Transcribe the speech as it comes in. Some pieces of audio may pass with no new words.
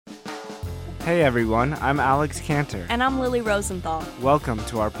Hey everyone, I'm Alex Cantor. And I'm Lily Rosenthal. Welcome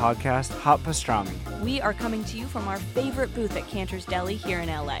to our podcast, Hot Pastrami. We are coming to you from our favorite booth at Cantor's Deli here in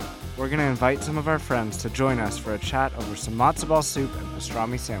LA. We're going to invite some of our friends to join us for a chat over some matzo ball soup and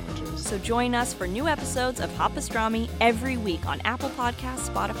pastrami sandwiches. So join us for new episodes of Hot Pastrami every week on Apple Podcasts,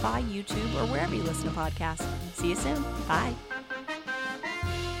 Spotify, YouTube, or wherever you listen to podcasts. See you soon. Bye.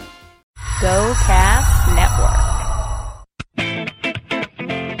 Go Cast Network.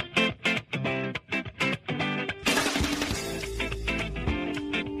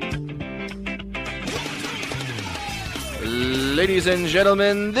 Ladies and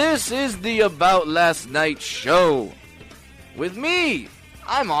gentlemen, this is the About Last Night show. With me,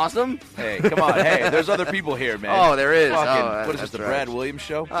 I'm awesome. Hey, come on. Hey, there's other people here, man. Oh, there is. What is this, the right. Brad Williams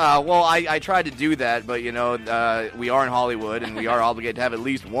show? Well, I tried to do that, but, you know, we are in Hollywood, and we are obligated to have at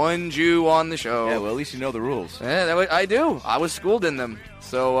least one Jew on the show. Yeah, well, at least you know the rules. Yeah, I do. I was schooled in them.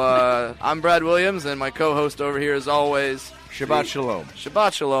 So, I'm Brad Williams, and my co-host over here, as always, Shabbat Shalom.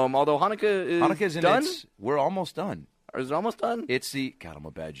 Shabbat Shalom, although Hanukkah's done? We're almost done. Or is it almost done? God, I'm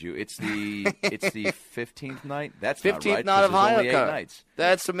a bad Jew. It's the 15th night. That's 15th not right, night of 'cause there's only 8 Hanukkah. nights.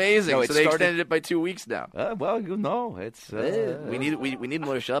 That's amazing. No, so they started- extended it by 2 weeks now. Well, you know, it's we need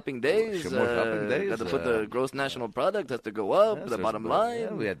more shopping days. More shopping days. Got to put the gross national product has to go up. yes, the there's- bottom line.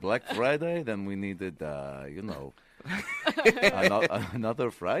 Yeah, we had Black Friday, then we needed,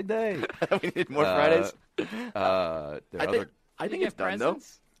 another Friday. We need more Fridays. I think it's done though.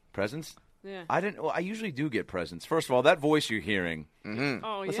 Presents? Yeah. I usually do get presents. First of all, that voice you're hearing. Mm-hmm.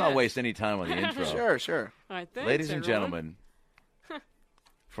 Oh, Let's yeah. not waste any time on the intro. Sure. All right, thanks, Ladies and everyone. gentlemen,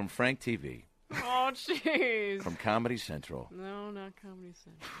 from Frank TV, Oh, jeez. from Comedy Central. No, not Comedy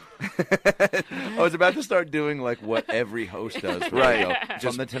Central. I was about to start doing like what every host does. for Right. radio.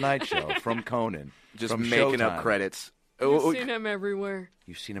 From The Tonight Show, from Conan, Just from making up Showtime. credits. You've seen him everywhere.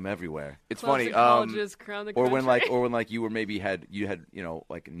 You've seen him everywhere. It's Clubs funny. and colleges, crown the Or when country. like you were maybe had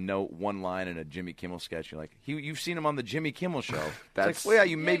like no one line in a Jimmy Kimmel sketch. You're like you've seen him on the Jimmy Kimmel show. It's That's- like, well,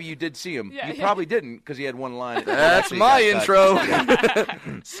 yeah, maybe you did see him. Yeah, you yeah. probably didn't because he had one line. That's Actually my got intro.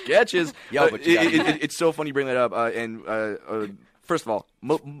 cut. Sketches. Yo, but you gotta- it's so funny you bring that up. First of all,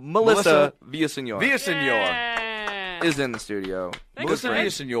 Melissa Villasenor Villasenor. Yeah. is in the studio. Thanks, Melissa Frank.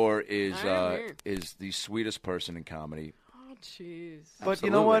 Villasenor is I am here. is the sweetest person in comedy. Oh, jeez. But you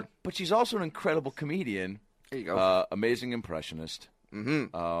know what? But she's also an incredible comedian. There you go. Amazing impressionist.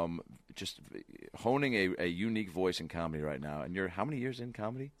 Mm-hmm. Just honing a unique voice in comedy right now. And you're how many years in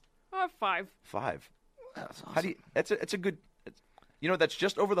comedy? 5. 5. That's awesome. How do you? It's a good. That's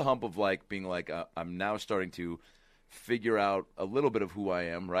just over the hump of like being like I'm now starting to figure out a little bit of who I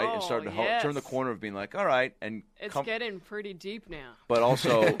am, right? And Oh, start to yes. turn the corner of being like, all right, and It's getting pretty deep now. but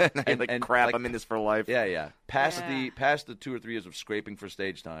also Like crap, I'm in this for life. Yeah. Past Yeah. the 2 or 3 years of scraping for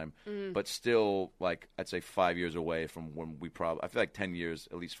stage time, Mm. but still like I'd say 5 years away from when we probably I feel like 10 years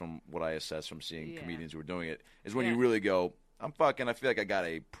at least from what I assess from seeing Yeah. comedians who are doing it is when Yeah. you really go, I feel like I got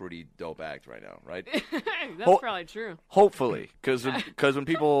a pretty dope act right now, right? That's Well- probably true. Hopefully, because when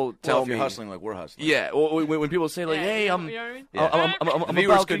people tell Well, if me you're hustling like we're hustling. yeah, when people say like, Yeah, hey, you know I'm what I mean? Yeah. I'm the viewers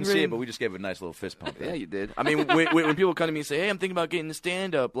about couldn't getting see it, ready- but we just gave a nice little fist pump. Yeah, there. you did. I mean, when people come to me and say, hey, I'm thinking about getting to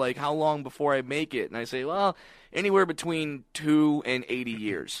stand-up, like, how long before I make it? And I say, well, anywhere between 2 and 80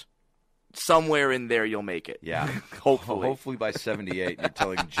 years. Somewhere in there you'll make it. Yeah. Hopefully. Hopefully by 78 you're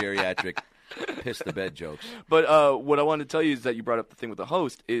telling geriatric piss the bed jokes. But what I wanted to tell you is that you brought up the thing with the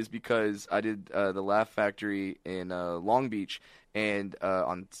host is because I did the Laugh Factory in Long Beach, and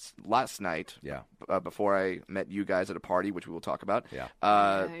on last night, Yeah. before I met you guys at a party, which we will talk about. Yeah.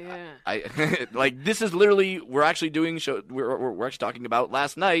 Yeah. I like this is literally we're actually doing show. We're actually talking about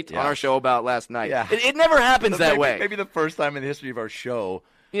last night Yeah. on our show about last night. Yeah. It never happens that way. Maybe the first time in the history of our show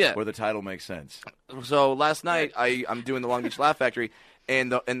Yeah. where the title makes sense. So last night I'm doing the Long Beach Laugh Factory,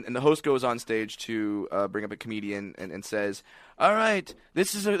 and the host goes on stage to bring up a comedian and says, "All right,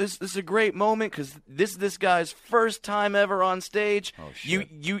 this is a great moment because this guy's first time ever on stage. Oh, shit.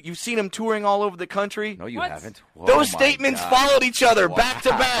 You've seen him touring all over the country. No, you What? haven't. Whoa, Those my statements God. followed each other back to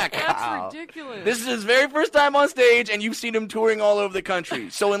back. That's ridiculous. This is his very first time on stage, and you've seen him touring all over the country.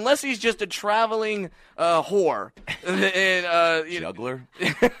 So unless he's just a traveling whore, and Juggler?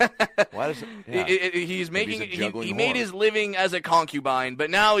 Why does it? Yeah. he's making a juggling he made whore. his living as a concubine, but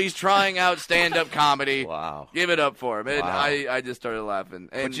now he's trying out stand-up comedy. Wow. Give it up for him. And Wow. I just started laughing.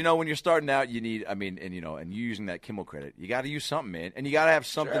 And But when you're starting out, you need, and you using that Kimmel credit, you got to use something, man, and you got to have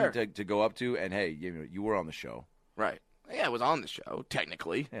something Sure. to go up to. And hey, you were on the show. right, yeah, I was on the show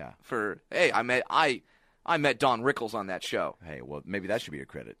technically. Yeah. I met Don Rickles on that show. Hey, well, maybe that should be a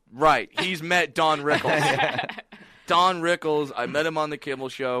credit. Right, he's met Don Rickles. Don Rickles, I met him on the Kimmel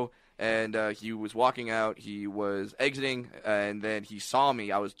show. And he was walking out. He was exiting, and then he saw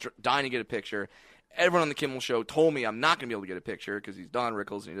me. I was dying to get a picture. Everyone on the Kimmel Show told me I'm not going to be able to get a picture because he's Don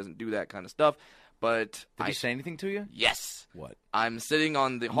Rickles and he doesn't do that kind of stuff. But Did he say anything to you? Yes. What? I'm sitting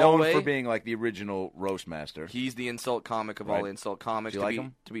on the hallway. Known for being like the original roast master. He's the insult comic of all insult comics. Do you like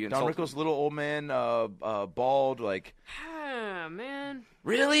him? To be Don insulted. Rickles, little old man, bald, like. Ah, man.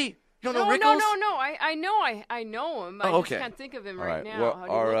 Really? You don't know No, Rickles? no. I know him. I Oh, just okay. can't think of him All right right. now. Well, how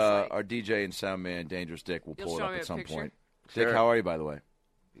he looks like. our DJ and sound man, Dangerous Dick, will You'll pull it show up me at a some picture? point. Sure. Dick, how are you, by the way?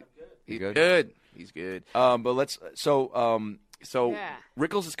 He's good? good. He's good. But let's. So Yeah.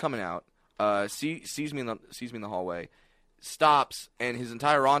 Rickles is coming out. Sees me in the hallway, stops, and his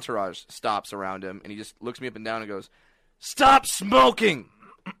entire entourage stops around him, and he just looks me up and down and goes, "Stop smoking!"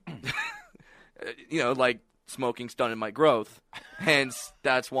 Like smoking stunted my growth. Hence,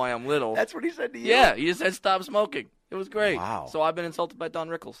 that's why I'm little. that's what he said to you. Yeah, he just said stop smoking. It was great. Wow. So I've been insulted by Don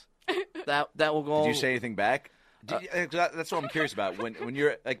Rickles. That will go. Did you say anything back? That's what I'm curious about. When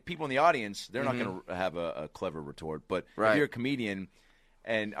you're like people in the audience, they're not going to have a clever retort. But Right. if you're a comedian,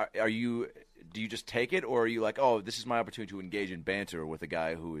 and are you? Do you just take it, or are you like, oh, this is my opportunity to engage in banter with a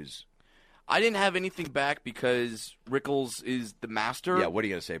guy who is? I didn't have anything back because Rickles is the master. Yeah, what are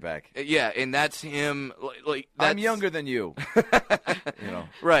you gonna say back? Yeah, and that's him. Like that's, I'm younger than you.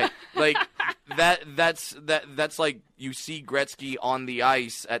 Right. Like that's like you see Gretzky on the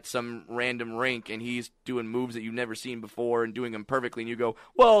ice at some random rink and he's doing moves that you've never seen before and doing them perfectly and you go,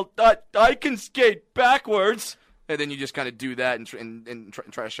 "Well, I can skate backwards." And then you just kind of do that and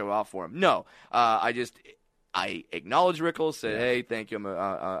try to show it off for him. No. I acknowledged Rickles, said, "Hey, thank you. I'm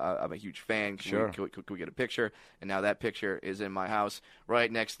a huge fan. Can we get a picture?" And now that picture is in my house, right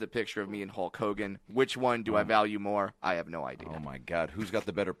next to the picture of me and Hulk Hogan. Which one do I value more? I have no idea. Oh my God, who's got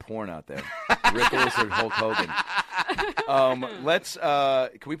the better porn out there, Rickles or Hulk Hogan? Let's.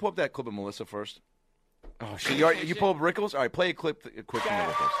 Can we pull up that clip of Melissa first? Oh, so you pull up Rickles. All right, play a quick thing of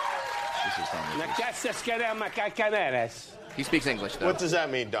Rickles. This is Tom Rickles. He speaks English, though. What does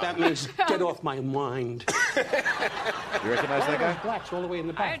that mean, Don? That means get off my mind. You recognize that guy? Blacks all the way in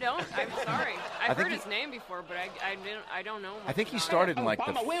the I back. don't. I'm sorry. I've think heard his name before, but I don't know him. I think he started in like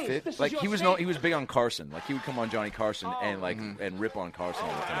the Obama wins. This fifth. is Like your he was state. he was big on Carson. Like he would come on Johnny Carson and and rip on Carson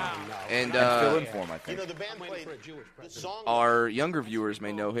all the time. And Fill in for him, I You think. know, the band played the song. our younger viewers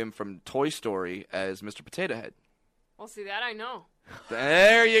may know him from Toy Story as Mr. Potato Head. Well, see, that I know.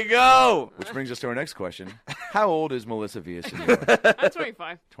 There you go. Which brings us to our next question: how old is Melissa Villasenor? I'm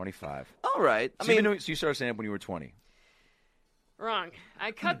 25. 25. All right. I So, mean, so you started stand up when you were 20. Wrong.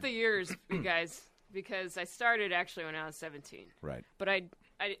 I cut the years, you guys, because I started actually when I was 17. Right. But I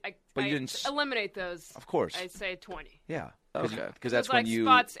But you didn't eliminate those. Of course. I say 20. Yeah. Okay. Because that's It's when like you.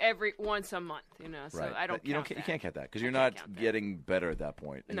 spots once a month, So Right. I don't. You count you that. can't count that because I you're can't not count that. getting better at that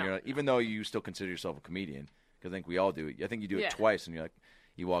point. And No. you're not, even though you still consider yourself a comedian, because I think we all do. I think you do it Yeah. twice, and you're like,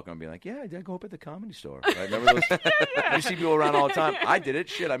 you walk on and be like, "Yeah, I did go up at the Comedy Store." Right? Remember those? You see people around all the time. I did it.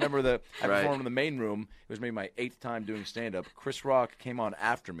 Shit, I remember I Right. performed in the main room. It was maybe my 8th time doing stand up. Chris Rock came on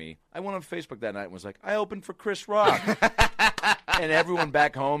after me. I went on Facebook that night and was like, "I opened for Chris Rock." And everyone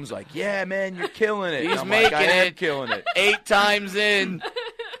back home's like, "Yeah, man, you're killing it." He's And I'm like, I making am it. killing it. 8 times in.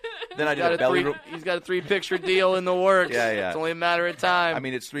 Then I did a belly room. He's got a 3-picture deal in the works. Yeah, yeah. It's only a matter of time. I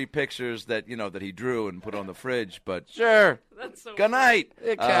mean, it's 3 pictures that that he drew and put on the fridge, but sure. That's so. good night.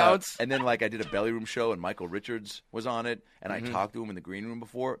 It counts. And then, like, I did a belly room show, and Michael Richards was on it, and Mm-hmm. I talked to him in the green room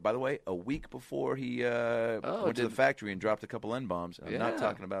before. By the way, a week before he went to the did- factory and dropped a couple N-bombs. I'm not Yeah.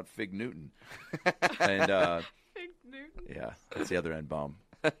 talking about Fig Newton. And, Big Newton. yeah, that's the other N-bomb.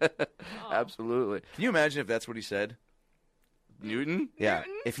 Absolutely. Can you imagine if that's what he said? Newton? Yeah.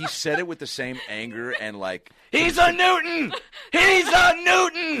 If he said it with the same anger and, like, He's a Newton! He's a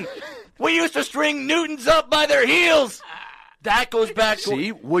Newton! We used to string Newtons up by their heels! That goes back to...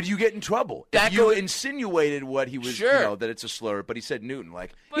 see, would you get in trouble? That If you go- insinuated what he was, Sure. that it's a slur, but he said Newton,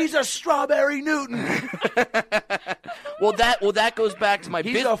 like, he's a strawberry Newton. Well, that goes back to my...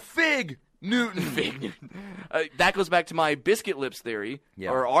 He's a fig Newton. that goes back to my biscuit lips theory, Yeah.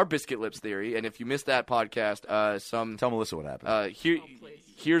 or our biscuit lips theory. And if you missed that podcast, Tell Melissa what happened.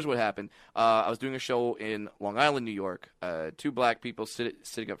 Here's what happened. I was doing a show in Long Island, New York. 2 black people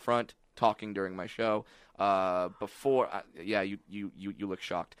sitting up front talking during my show. You look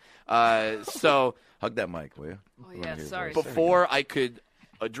shocked. So Hug that mic, will you? Oh, We wanna yeah, hear your sorry. voice. before I could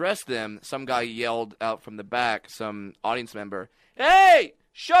address them, some guy yelled out from the back, some audience member, "Hey,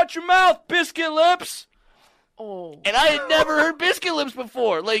 shut your mouth, biscuit lips!" Oh. And I had never heard biscuit lips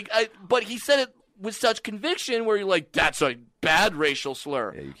before. But he said it with such conviction, where you're like, "That's a bad racial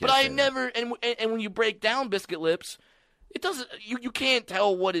slur." Yeah, you can't but I say had that. never. And when you break down biscuit lips, It doesn't. You can't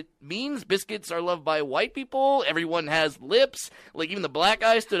tell what it means. Biscuits are loved by white people. Everyone has lips. Like even the black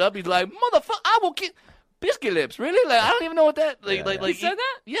guy stood up. He's like, "Motherfucker, I will kill." Biscuit lips, really? Like I don't even know what that. Like, He said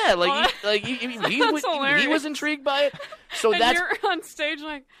that? Yeah, like Oh, he was intrigued by it. So And that's. you're on stage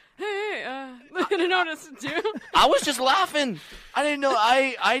like, hey, I didn't know what to do. I was just laughing. I didn't know.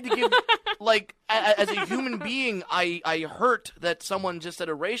 I had to give like as a human being, I hurt that someone just said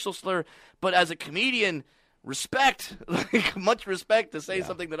a racial slur. But as a comedian, respect, like much respect to say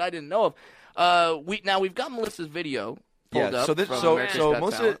something that I didn't know of. We've got Melissa's video pulled up. So this, from so America's so Got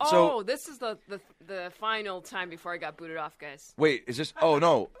Melissa. Talent. So This is the final time before I got booted off, guys. wait, is this? Oh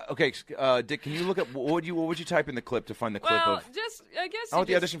no. Okay, Dick, can you look up what would you type in the clip to find the clip Well, of? just I guess. I want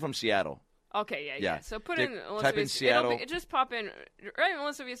the you audition from Seattle. Okay, yeah. Yeah. So put Dick, in Melissa type in Villaseñor. Seattle. Just pop in right,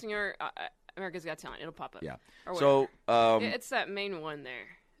 Melissa Villaseñor, America's Got Talent. It'll pop up. Yeah. Or So it's that main one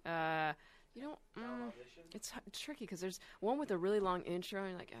there. You don't. It's tricky because there's one with a really long intro,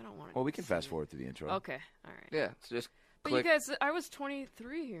 and you're like, I don't want to. well, we can fast forward to the intro. Okay, all right. Yeah, so just But click. you guys, I was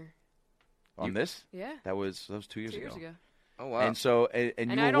 23 here. On this, Yeah. that was 2 years 2 ago. years ago. Oh wow. And so and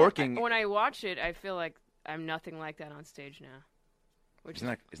And you I were don't. working. When I watch it, I feel like I'm nothing like that on stage now. Which Isn't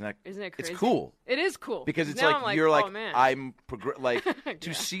that isn't it crazy? It's cool. It is cool Because it's now like, I'm you're oh, like man. I'm to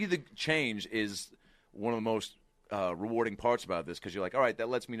Yeah. see the change is one of the most rewarding parts about this because you're like, all right, that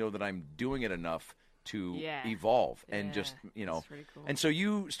lets me know that I'm doing it enough to Yeah. evolve and Yeah, just that's pretty cool. And so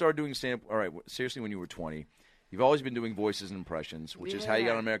you started doing stand. All right, seriously, when you were 20, you've always been doing voices and impressions, which is how you got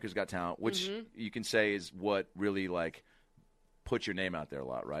Yeah. on America's Got Talent, which you can say is what really like put your name out there a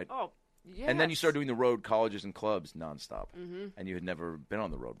lot, right? Oh, yeah. And then you started doing the road, colleges and clubs nonstop, and you had never been on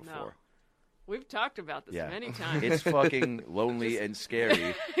the road before. We've talked about this Yeah, many times. it's fucking lonely and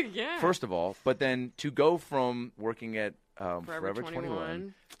scary. yeah. First of all, but then to go from working at Forever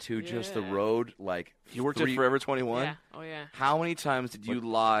 21 to just the Yeah. road, like you worked three- at Forever 21. Yeah. Oh yeah. How many times did you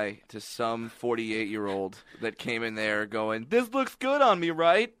lie to some 48-year-old that came in there going, "This looks good on me,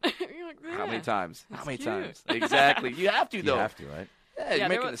 right?" You're like, How many "Yeah." times? How many cute. times? Exactly. You have to You though. have to, right? Yeah, Yeah, you're there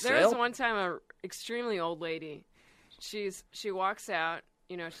making was, the there sale. was one time a extremely old lady. She walks out.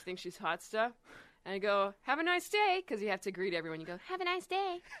 You know, she thinks she's hot stuff, and I go, "Have a nice day," because you have to greet everyone. You go, "Have a nice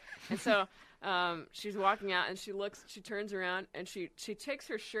day," and so she's walking out, and she turns around, and she takes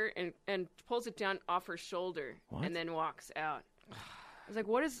her shirt and pulls it down off her shoulder, and then walks out. I was like,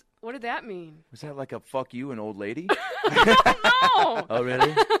 what did that mean? Was that like a fuck you, an old lady? No. Oh,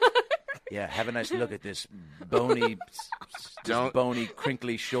 really? Yeah, have a nice look at this bony,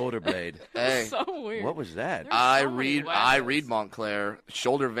 crinkly shoulder blade. Hey, So weird. What was that? I so many read wackos. Montclair.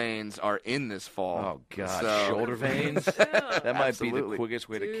 Shoulder veins are in this fall. Oh, God. So- Shoulder veins? That might be the Absolutely. quickest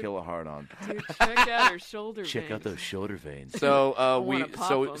way to Dude. kill a heart on. Dude, check out her shoulder Check veins. out those shoulder veins. So wanna pop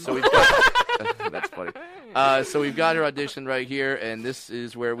so 'em. we've got that's funny. So we've got her audition right here, and this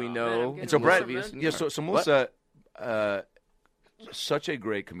is where we man, know. I'm And getting so, Melissa Brad, Villaseñor. yeah, so Melissa, such a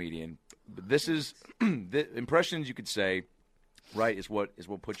great comedian. This is the impressions you could say, right? Is what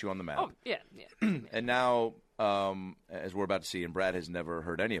put you on the map. Oh yeah. And now, as we're about to see, and Brad has never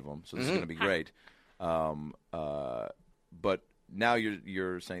heard any of them, so this is going to be great. But now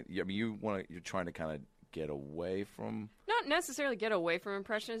you're saying, I mean, you're trying to kind of get away from Not necessarily get away from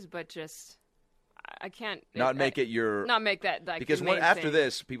impressions, but just I can't not make it your not make that like because the when, main after thing.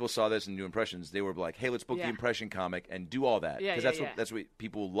 this, people saw this and do impressions. They were like, "Hey, let's book the Yeah. impression comic and do all that." Yeah, Because yeah, that's what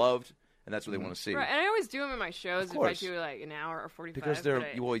people loved, and that's what they want to see. Right, and I always do them in my shows if I course. do like an hour or 45. Because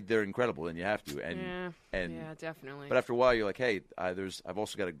they're incredible, and you have to. And yeah, definitely. but after a while, you're like, "Hey, I've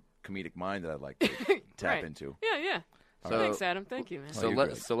also got a comedic mind that I'd like to tap Right. into." Yeah. So- Thanks, Adam. Thank you, man. So you're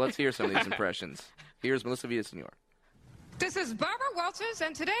let's great. hear some of these impressions. Here's Melissa Villaseñor. This is Barbara Walters,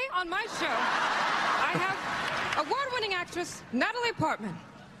 and today on my show, I have award-winning actress Natalie Portman.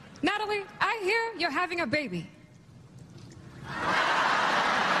 Natalie, I hear you're having a baby.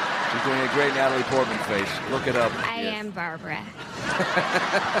 She's doing a great Natalie Portman face. Look it up. I am Barbara.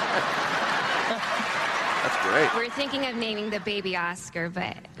 That's great. We're thinking of naming the baby Oscar,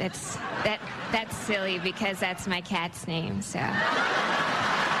 but that's silly because that's my cat's name. So There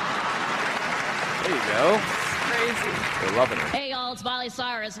you go. Crazy. They're loving it. Hey y'all, it's Miley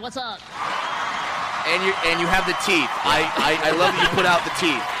Cyrus. What's up? And you have the teeth. I love that you put out the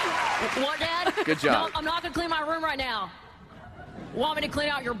teeth. What, Dad? Good job. No, I'm not gonna clean my room right now. Want me to clean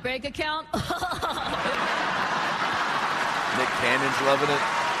out your bank account? Nick Cannon's loving it.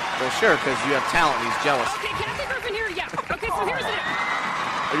 Well, sure, because you have talent and he's jealous. Okay, Kathy Griffin here. Yeah. Okay, so here's it.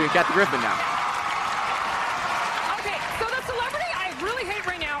 Are you Kathy Griffin now? Okay, so the celebrity I really hate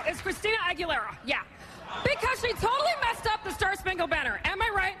right now is Christina Aguilera. Yeah. Because she totally messed up the Star Spangled Banner. Am I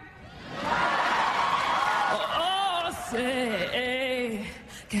right? Oh, say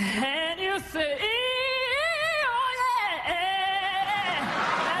And you say, oh yeah,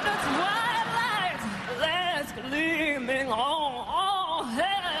 and the twilight that's gleaming on.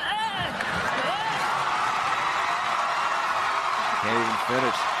 Can't even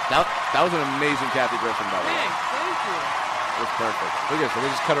finish. That was an amazing Kathy Griffin, by the way. Thank you. It was perfect. Look at it. So we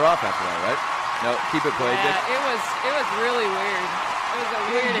just cut her off after that, right? No, keep it played. Yeah, it was really weird. It was a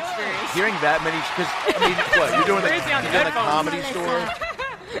weird experience. Hearing that many, because I mean, what you're doing Crazy on the you're doing the headphones. comedy store.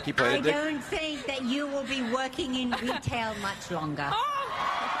 Keep I playing, Dick. don't think that you will be working in retail much longer.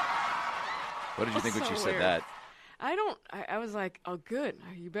 What did you think when So she said weird. that? I was like, oh, good.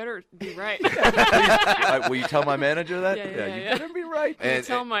 You better be right. Will you tell my manager that? Yeah. You better be right. And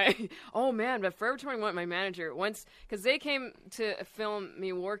tell my, oh man, but Forever 21, my manager, once, because they came to film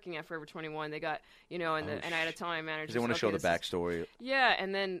me working at Forever 21, they got, and I had to tell my manager. Because they want to show the backstory. Yeah,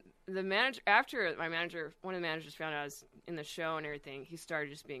 and then the manager, after one of the managers found out I was in the show and everything, he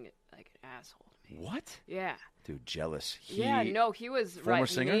started just being like an asshole to me. What? Yeah. Dude, jealous. He was former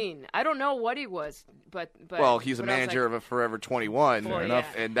singer? mean. I don't know what he was, but well, he's a but I was manager of a Forever 21. Fair enough.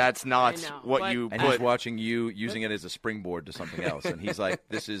 And that's not what but- you And put. he's watching you using it as a springboard to something else. And he's like,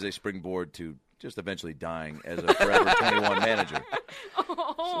 this is a springboard to just eventually dying as a Forever 21 manager.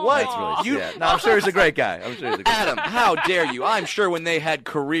 What? That's really, yeah. No, I'm sure he's a great guy. I'm sure he's a great Adam, how dare you? I'm sure when they had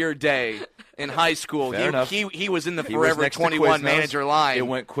career day in high school, Fair enough. he was in the He was Forever next to 21 Quiznos. manager line. It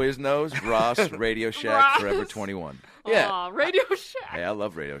went Quiznos, Ross, Radio Shack, Ross. Forever 21. Yeah. Aw, Radio Shack. Hey, I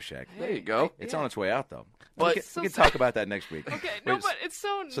love Radio Shack. There you go. It's on its way out, though. But- we can talk about that next week. Okay, no, Wait, but it's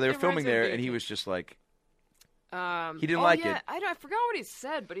so. So they were it filming reminds me of there, being and a he kid. was just like, He didn't like it. I forgot what he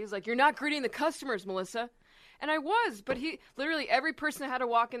said, but he was like, "You're not greeting the customers, Melissa." And I was, but he literally every person that had to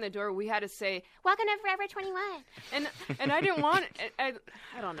walk in the door, we had to say, "Welcome to Forever 21." And I didn't want. I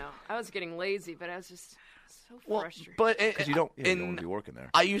don't know. I was getting lazy, but I was just so frustrated. But because you don't want to be working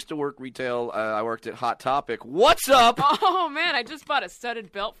there. I used to work retail. I worked at Hot Topic. What's up? Oh man, I just bought a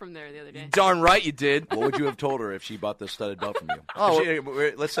studded belt from there the other day. Darn right you did. What would you have told her if she bought this studded belt from you?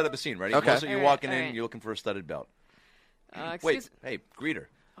 Oh, let's set up a scene. Ready? Okay. So you're All right, walking all in, right. you're looking for a studded belt. Excuse. Hey, greet her.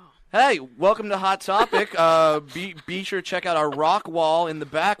 Hey, welcome to Hot Topic. Be sure to check out our rock wall in the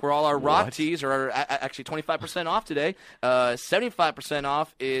back where all our rock tees are actually 25% off today. 75%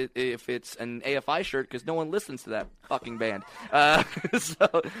 off if it's an AFI shirt because no one listens to that fucking band.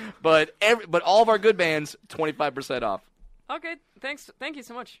 But all of our good bands, 25% off. Okay, thanks. Thank you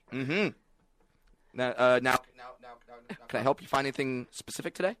so much. Mm-hmm. Now, can I help you find anything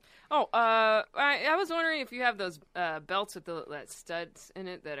specific today? Oh, I was wondering if you have those belts with that studs in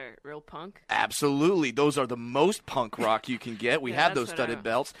it that are real punk. Absolutely. Those are the most punk rock you can get. We Yeah, have that's those what studded I-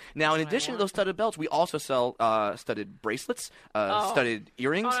 belts. Now, in that's what I addition to want. those studded belts, we also sell studded bracelets, studded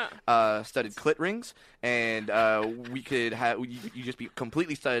earrings, studded clit rings, and we could have you just be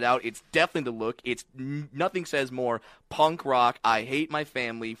completely studded out. It's definitely the look. It's nothing says more punk rock. I hate my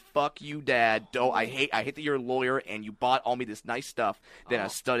family. Fuck you, Dad. I hate that you're a lawyer and you bought all me this nice stuff than a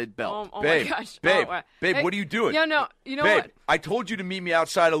studded belt. Oh Babe, my gosh. babe, Oh, wow. babe, Hey, what are you doing? Yeah, no, you know Babe, what? I told you to meet me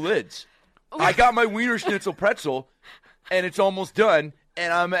outside of Lids. I got my Wiener Schnitzel pretzel, and it's almost done,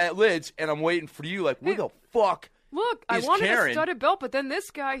 and I'm at Lids, and I'm waiting for you like, where the fuck Look, I is wanted Karen? a studded belt, but then this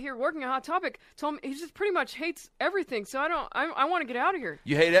guy here working at Hot Topic told me he just pretty much hates everything. So I want to get out of here.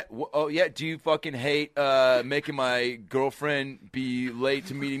 You hate it? Oh, yeah, do you fucking hate making my girlfriend be late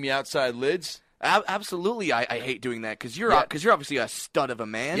to meeting me outside Lids? Absolutely, I hate doing that because you're obviously a stud of a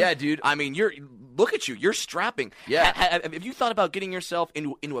man. Yeah, dude. I mean, look at you. You're strapping. Yeah. Have you thought about getting yourself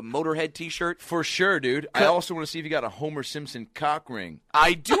into a Motorhead T-shirt? For sure, dude. I also want to see if you got a Homer Simpson cock ring.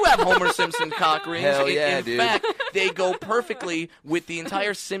 I do have Homer Simpson cock rings. Hell yeah, in dude. fact, they go perfectly with the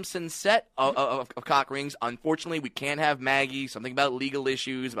entire Simpson set of cock rings. Unfortunately, we can't have Maggie. Something about legal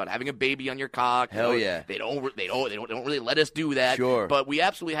issues, about having a baby on your cock. Hell yeah. They don't really let us do that. Sure. But we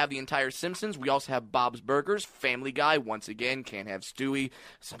absolutely have the entire Simpsons. We also have Bob's Burgers, Family Guy. Once again, can't have Stewie.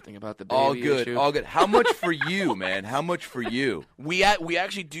 Something about the baby All good, issue. all good. How much for you, man? How much for you? We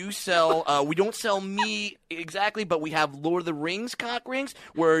actually do sell. We don't sell me exactly, but we have Lord of the Rings cock rings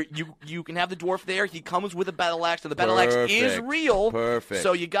where you can have the dwarf there. He comes with a battle axe, and the battle axe is Perfect. real. Perfect.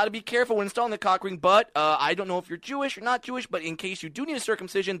 So you got to be careful when installing the cock ring. But I don't know if you're Jewish or not Jewish, but in case you do need a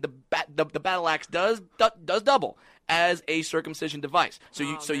circumcision, the battle axe does double as a circumcision device. So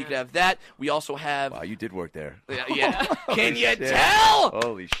you could have that. We also have. Wow, you did work there. Yeah. Can you shit. tell?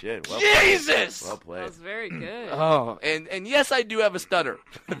 Holy shit. Well Jesus! Well That played. was very good. Oh, and yes, I do have a stutter.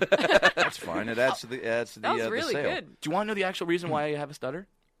 That's fine. It adds to the that was really the sale. good. Do you want to know the actual reason why I have a stutter?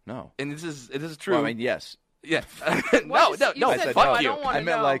 No. And this is true. Well, I mean, yes. Yeah. What? No. You said Fuck no, I you. don't want to I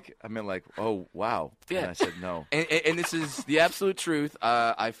meant know. like, oh wow. Yeah. And I said no. And this is the absolute truth.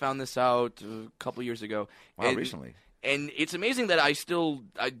 I found this out a couple years ago. Wow, recently. And it's amazing that I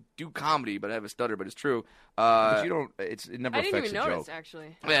do comedy, but I have a stutter, but it's true. But you don't. It never I didn't affects even the notice, joke.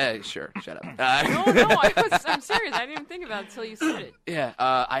 actually. Sure. Shut up. No, I'm serious. I didn't even think about it until you said it. Yeah,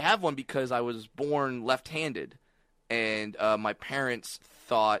 I have one because I was born left-handed, and my parents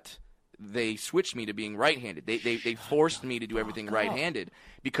thought they switched me to being right-handed. They forced me to do everything right-handed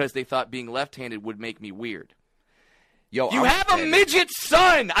because they thought being left-handed would make me weird. Yo, You have a midget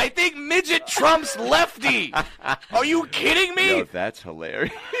son! I think midget trumps lefty! Are you kidding me? Yo, that's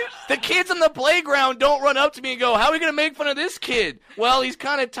hilarious. The kids on the playground don't run up to me and go, how are we going to make fun of this kid? Well, he's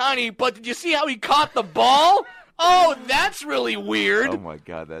kind of tiny, but did you see how he caught the ball? Oh, that's really weird. Oh, my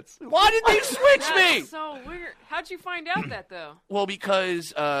God, that's... Why did they switch me? That's so weird. How'd you find out that, though? Well,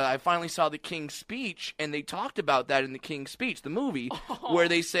 because I finally saw the King's Speech, and they talked about that in the King's Speech, the movie, where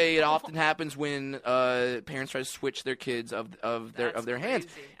they say it often happens when parents try to switch their kids of their hands.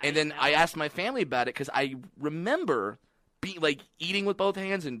 And then I asked my family about it because I remember eating with both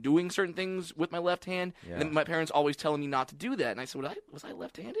hands and doing certain things with my left hand. Yeah. And then my parents always telling me not to do that. And I said, was I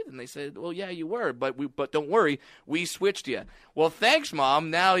left-handed? And they said, well, yeah, you were, but don't worry, we switched you. Well, thanks, Mom.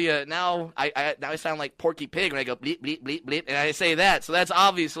 Now I sound like Porky Pig when I go bleep bleep bleep bleep, and I say that. So that's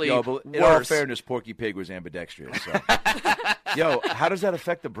obviously but in all fairness, Porky Pig was ambidextrous. So. Yo, how does that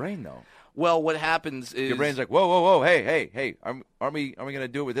affect the brain though? Well, what happens is your brain's like, whoa, hey, aren't we gonna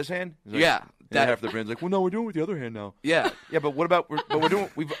do it with this hand? Like, yeah. And half the brain's like, well, no, we're doing it with the other hand now. Yeah, yeah, but what about?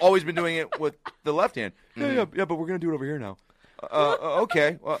 We've always been doing it with the left hand. Yeah, but we're gonna do it over here now.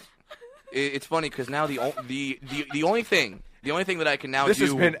 Okay. Well, it's funny because now the only thing that I can now this do.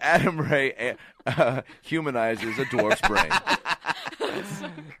 has been Adam Ray humanizes a dwarf's brain.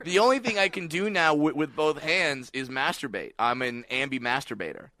 The only thing I can do now with both hands is masturbate. I'm an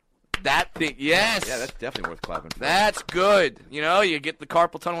ambi-masturbator. That thing, yes. Yeah, that's definitely worth clapping for. That's good. You know, you get the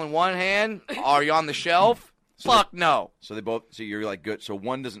carpal tunnel in one hand. Are you on the shelf? Fuck no. So you're like good. So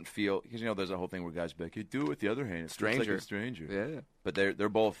one doesn't feel, because there's a whole thing where guys be like, you do it with the other hand. It's stranger. Like a stranger. Yeah. But they're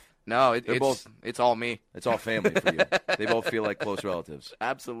both. No, it's all me. It's all family for you. They both feel like close relatives.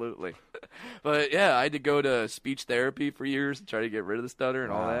 Absolutely. But yeah, I had to go to speech therapy for years to try to get rid of the stutter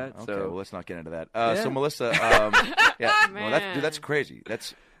and all that. Okay, So well, let's not get into that. Yeah. So Melissa, that's crazy.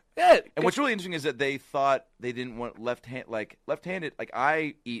 Yeah, and what's really interesting is that they thought they didn't want left-handed. Like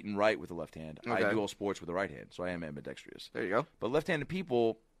I eat and write with the left hand. Okay. I do all sports with the right hand, so I am ambidextrous. There you go. But left-handed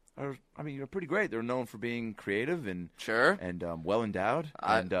people are pretty great. They're known for being creative and sure and well endowed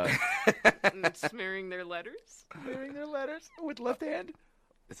and and smearing their letters. Smearing their letters with left hand.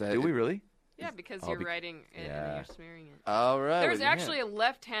 Do we really? Yeah, because you're writing it and you're smearing it. All right. There's actually a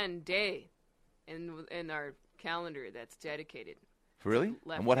left-hand day in our calendar that's dedicated. Really?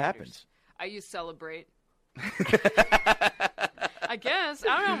 And what happens? I use celebrate. I guess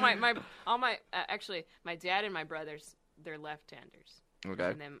I don't know. Actually, my dad and my brothers, they're left-handers. Okay.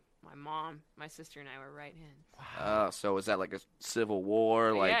 And then my mom, my sister, and I were right-handed. So is that like a civil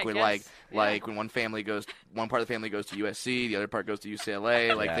war? Like Yeah, when I guess. like when one part of the family goes to USC, the other part goes to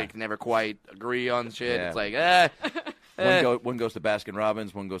UCLA. Like they can never quite agree on shit. Yeah. It's like one goes to Baskin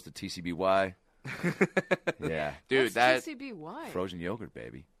Robbins, one goes to TCBY. Yeah, dude, What's that TCBY? Frozen yogurt,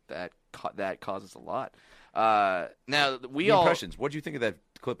 baby. That causes a lot. Now the impressions. What did you think of that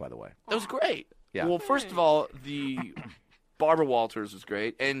clip, by the way? That was great. Yeah. Well, first of all, the Barbara Walters was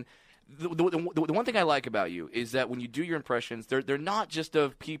great, and the one thing I like about you is that when you do your impressions, they're not just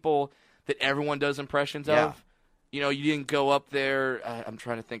of people that everyone does impressions of. You know, you didn't go up there. I'm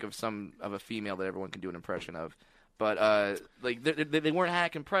trying to think of a female that everyone can do an impression of. But like they weren't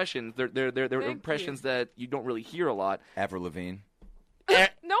hack impressions. They're impressions that you don't really hear a lot. Avril Lavigne. No one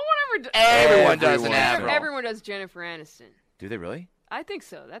ever. Everyone does an Avril. Everyone does Jennifer Aniston. Do they really? I think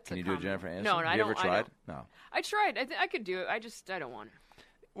so. Can you do a Jennifer Aniston? No, Have you ever tried? No. I tried. I could do it. I don't want to.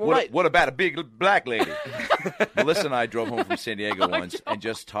 What about a big black lady? Melissa and I drove home from San Diego once and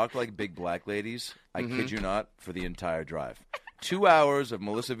just talked like big black ladies. I kid you not, for the entire drive. 2 hours of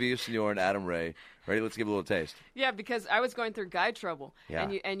Melissa Villasenor and Adam Ray. Ready? Let's give it a little taste. Yeah, because I was going through guy trouble,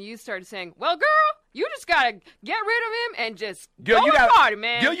 Yeah. and you started saying, "Well, girl, you just gotta get rid of him and just Girl, go you and gotta, party,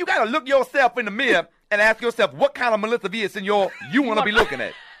 man." Girl, you gotta look yourself in the mirror and ask yourself what kind of Melissa Villasenor you want to be looking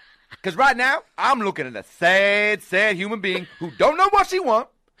at. Because right now, I'm looking at a sad, sad human being who don't know what she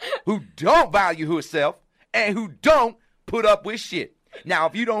wants, who don't value herself, and who don't put up with shit. Now,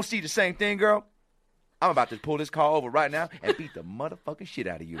 if you don't see the same thing, girl, I'm about to pull this car over right now and beat the motherfucking shit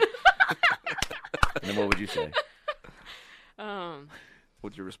out of you. And then what would you say?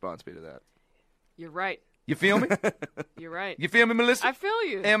 What's your response be to that? You're right. You feel me? You're right. You feel me, Melissa? I feel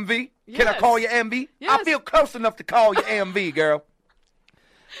you. MV? Yes. Can I call you MV? Yes. I feel close enough to call you MV, girl.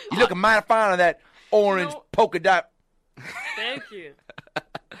 You looking mighty fine on that orange polka dot. Thank you.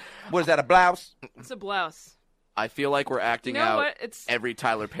 What is that, a blouse? It's a blouse. I feel like we're acting You know out what? It's- every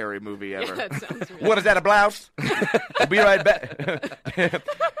Tyler Perry movie ever. Yeah, that sounds right. What is that, a blouse? We'll be right back.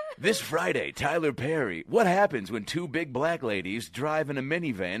 This Friday, Tyler Perry. What happens when two big black ladies drive in a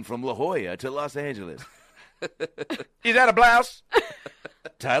minivan from La Jolla to Los Angeles? Is that a blouse?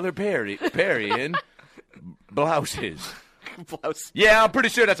 Tyler Perry in blouses. Blouse. Yeah, I'm pretty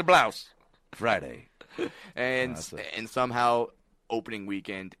sure that's a blouse. Friday. And somehow opening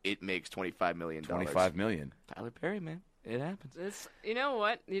weekend it makes $25 million. $25 million. Tyler Perry, man. It happens. You know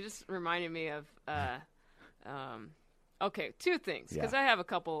what? You just reminded me of, okay, two things. Because I have a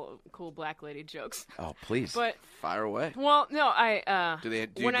couple cool black lady jokes. Oh, please. But fire away. Well, no, I, Do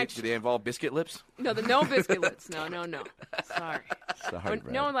they involve biscuit lips? No, no biscuit lips. No. Sorry.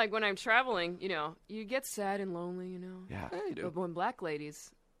 Brad. No, like when I'm traveling, you get sad and lonely, Yeah. Yeah, you do. But when black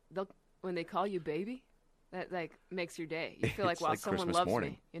ladies, when they call you baby, that like makes your day. You feel like, It's wow, like someone Christmas loves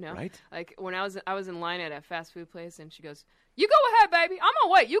morning, me, right? Like when I was in line at a fast food place, and she goes, "You go ahead, baby. I'm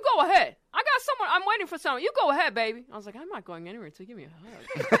gonna wait. You go ahead. I got someone. I'm waiting for someone. You go ahead, baby." I was like, "I'm not going anywhere until you give me a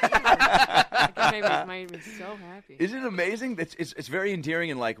hug." It made me so happy. Isn't it amazing? It's very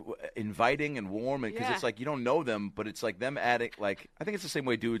endearing and like inviting and warm because Yeah. it's like you don't know them, but it's like them adding like I think it's the same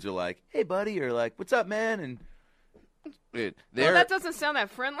way dudes are like, "Hey, buddy," or like, "What's up, man?" And Dude, Well, that doesn't sound that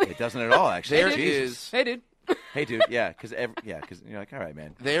friendly. it doesn't at all. Actually, There Jesus. is Hey, dude. Hey, dude. Yeah, because you're like, all right,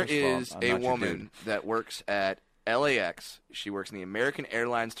 man. There First of all, is I'm a not your dude. woman that works at LAX. She works in the American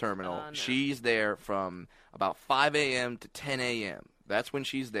Airlines terminal. No. She's there from about 5 a.m. to 10 a.m. That's when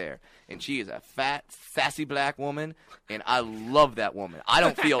she's there. And she is a fat, sassy black woman, and I love that woman. I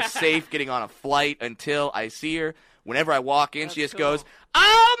don't feel safe getting on a flight until I see her. Whenever I walk in, she just goes,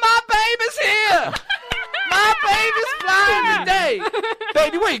 "Oh, my baby's here! My baby's flying today!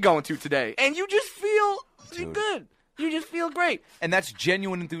 Baby, where you going to today?" And you just feel good. You just feel great. And that's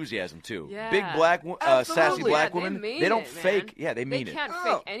genuine enthusiasm too. Yeah. Big black, sassy Absolutely. black Yeah, they women. mean They don't it, man. fake. Yeah, they mean They it. can't Oh.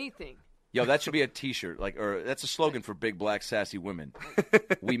 fake anything. Yo, that should be a T-shirt, or that's a slogan for big black sassy women.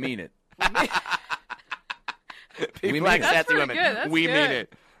 We mean it. Big We black mean it. That's sassy pretty women. good. That's We good. mean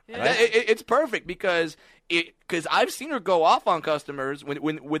it. Yeah. It's perfect because I've seen her go off on customers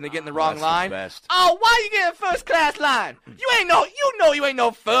when they get in the wrong That's line. the best. Oh, why you getting first class line? You ain't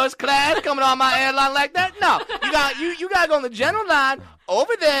no first class coming on my airline like that. No, you gotta go on the general line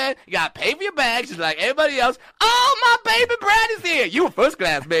over there. You gotta pay for your bags just like everybody else. Oh, my baby Brad is here. You a first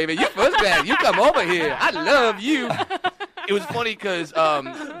class, baby. You first class. You come over here. I love you. It was funny because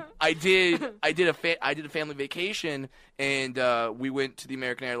I did a family vacation and we went to the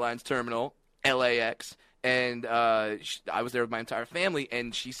American Airlines terminal, LAX. And I was there with my entire family,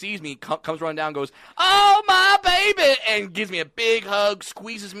 and she sees me, comes running down, goes, "Oh, my baby," and gives me a big hug,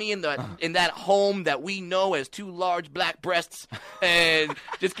 squeezes me in that home that we know as two large black breasts, and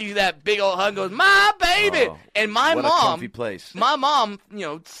just gives you that big old hug, and goes, "My baby," Oh, and my what a mom, comfy place. my mom,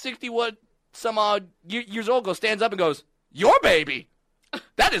 60 some odd years old, stands up and goes, "Your baby."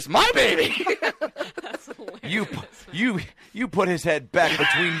 That is my baby. That's hilarious. You put his head back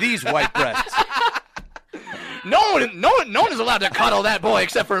between these white breasts. No one is allowed to cuddle that boy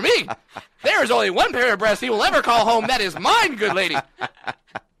except for me. There is only one pair of breasts he will ever call home. That is mine, good lady.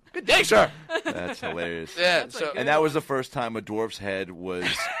 Good day, sir. That's hilarious. Yeah. That's So like And that was the first time a dwarf's head was,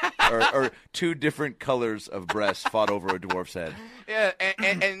 or two different colors of breasts fought over a dwarf's head. yeah,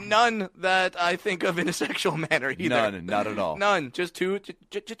 and none that I think of in a sexual manner either. None, not at all. None. Just two.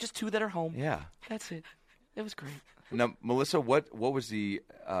 Just two that are home. Yeah. That's it. It was great. Now, Melissa, what was the?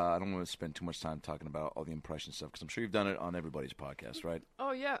 I don't want to spend too much time talking about all the impression stuff because I'm sure you've done it on everybody's podcast, right?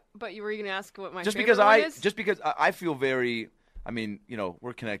 Oh yeah, but you were going to ask what my Just favorite because one is? I feel very. I mean,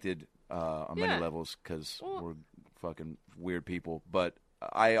 we're connected on Yeah. many levels because we're fucking weird people. But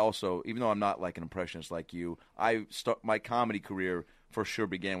I also, even though I'm not like an impressionist like you, my comedy career for sure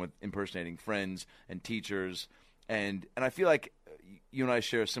began with impersonating friends and teachers, and I feel like you and I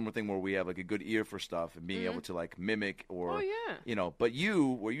share a similar thing where we have like a good ear for stuff and being able to like mimic or Oh, yeah. But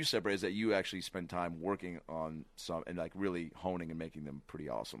where you separate is that you actually spend time working on some and like really honing and making them pretty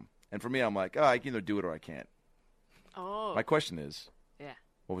awesome. And for me, I'm like, I can either do it or I can't. Oh. My question is, Yeah.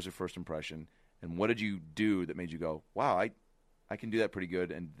 what was your first impression, and what did you do that made you go, wow, I can do that pretty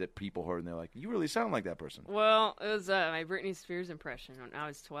good, and that people heard and they're like, you really sound like that person. Well, it was my Britney Spears impression when I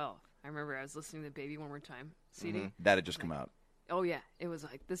was 12. I remember I was listening to Baby One More Time CD. That had just come out. Oh yeah, it was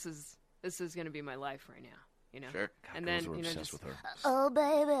like this is going to be my life right now. you know. Sure. And Girls then were you know obsessed just with her. Oh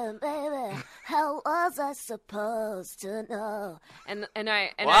baby, baby, how was I supposed to know? I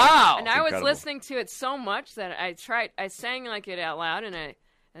Wow. was Incredible. listening to it so much that I sang like it out loud, and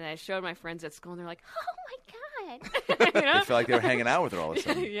I showed my friends at school, and they're like, "Oh my god!" you know? They felt like they were hanging out with her all of a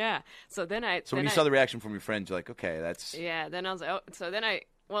sudden. Yeah. So then So when you saw the reaction from your friends, you're like, okay, that's yeah. Then I was like, oh. So then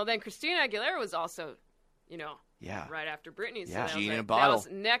then Christina Aguilera was also, you know. yeah. Right after Britney, so Yeah. that was Genie in a like, bottle. that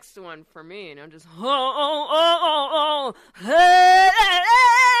was next one for me, and I'm just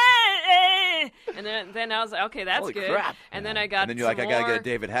hey, and then I was like, okay, that's Holy good. crap. And then I got And then you're like, I some gotta more. get a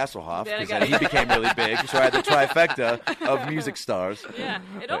David Hasselhoff Then I because gotta- he became really big. So I had the trifecta of music stars. Yeah,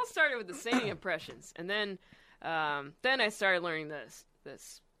 it all started with the singing impressions, and then I started learning this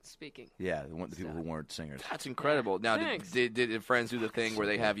speaking. Yeah, the people who weren't singers. That's incredible. Now, Thanks. did friends do the thing where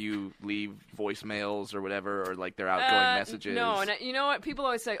they have you leave voicemails or whatever, or like their outgoing messages? No, and you know what? People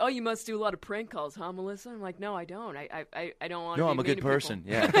always say, "Oh, you must do a lot of prank calls, huh, Melissa?" I'm like, "No, I don't. I don't want to." No, be I'm a mean good to person.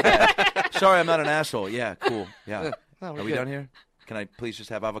 people." Yeah. Sorry, I'm not an asshole. Yeah, cool. Yeah. No, Are we're we good. done here? Can I please just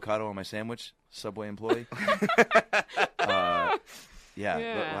have avocado on my sandwich, Subway employee? Yeah.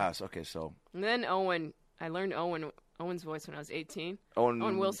 Yeah. Wow. Okay, so And then I learned Owen's voice when I was 18.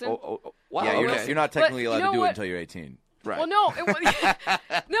 Owen Wilson. Wow, yeah, okay. you're not technically But allowed you to know do it what? until you're 18. Right. Well, no, it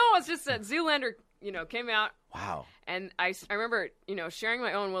was no. It's just that Zoolander, you know, came out, Wow. and I remember, you know, sharing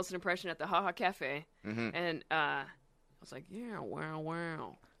my Owen Wilson impression at the Ha Ha Cafe, and I was like, yeah,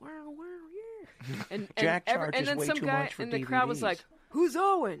 wow, yeah, and Jack and charges then way some too guy much for in the crowd was DVDs. like, who's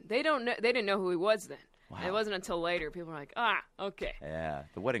Owen? They didn't know who he was then. Wow. And it wasn't until later people were like, okay, Yeah,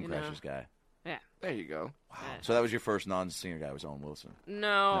 the Wedding You know. Crashers guy. yeah, There you go. Wow. So that was your first non-singer guy was Owen Wilson.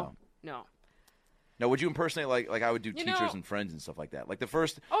 no. Now, would you impersonate like I would do You teachers know- and friends and stuff like that? Like the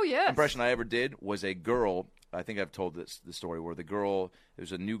first Oh yes. impression I ever did was a girl. I think I've told the story where the girl, there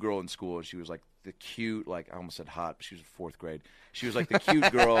was a new girl in school, and she was like the cute, like I almost said hot, but she was in fourth grade. She was like the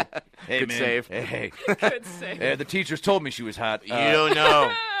cute girl. Hey, Good man. save. Hey, Good save. hey, the teachers told me she was hot. You don't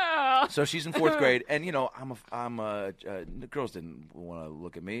know. So she's in fourth grade, and you know, the girls didn't want to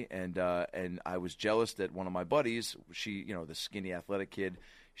look at me, and I was jealous that one of my buddies, the skinny athletic kid,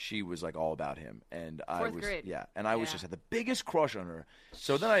 she was like all about him, and I Fourth was grade. yeah, and I was Yeah. just had the biggest crush on her.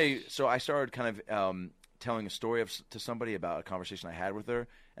 So then I started kind of telling a story to somebody about a conversation I had with her,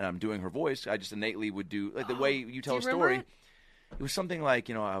 and I'm doing her voice. I just innately would do like the way you tell a Do you remember story. It was something like,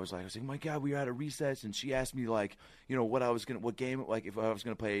 I was like, oh my God, we were at a recess, and she asked me like, what game, like if I was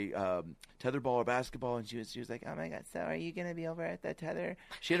gonna play tetherball or basketball, and she was like, oh my God, so are you gonna be over at the tether?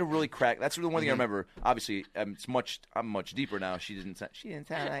 She had a really crack. That's the one thing I remember. Obviously, I'm much deeper now. She didn't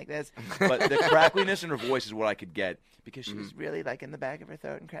sound like this, but the crackliness in her voice is what I could get because she was really like in the back of her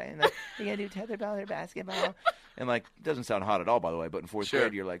throat and crying like, you gonna do tetherball or basketball? And like, it doesn't sound hot at all, by the way. But in fourth Sure.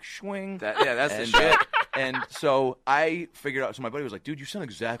 grade, you're like, swing. That's the And, shit. And so I figured out. So my buddy was like, "Dude, you sound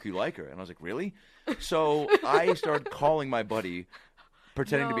exactly like her." And I was like, "Really?" So I started calling my buddy,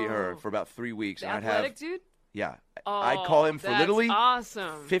 pretending to be her No. for about 3 weeks. The and I'd athletic have, dude? yeah, Oh, I'd call him for that's literally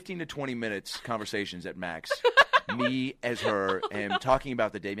awesome. 15 to 20 minutes conversations at max. Me as her, and talking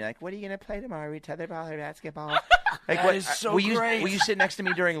about the day. Being like, "What are you gonna play tomorrow? Tetherball or basketball?" Like, That is so will great. Will you sit next to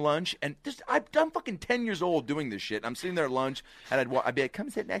me during lunch? And I'm fucking 10 years old doing this shit. I'm sitting there at lunch, and I'd be like, "Come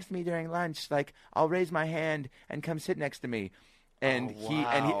sit next to me during lunch." Like, I'll raise my hand and come sit next to me. And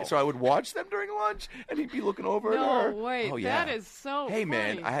wow. so I would watch them during lunch, and he'd be looking over at her. No, wait, Oh, yeah. that is so Hey,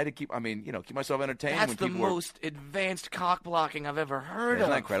 man, funny. I had to keep myself entertained. That's when the people were, most advanced cock blocking I've ever heard Isn't of.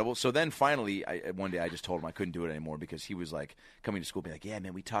 that incredible? So then finally, one day I just told him I couldn't do it anymore because he was like coming to school being like, yeah,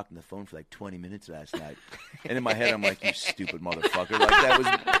 man, we talked on the phone for like 20 minutes last night. And in my head, I'm like, you stupid motherfucker. Like, that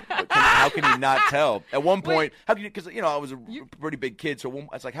was, how can you not tell? At one point, how can you, because, I was a pretty big kid, so I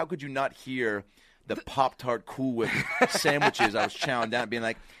was like, how could you not hear the Pop-Tart Cool Whip sandwiches I was chowing down, being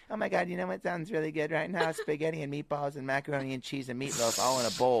like, oh my God, you know what sounds really good right now? Spaghetti and meatballs and macaroni and cheese and meatloaf all in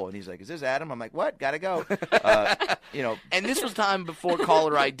a bowl. And he's like, is this Adam? I'm like, what? Gotta go. And this was time before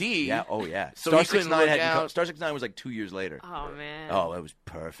caller ID. Yeah, oh yeah. So Star he couldn't 69 look out. Star 69 was like 2 years later. Oh, man. Oh, it was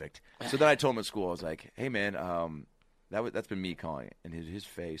perfect. So then I told him at school, I was like, hey man, that's been me calling, and his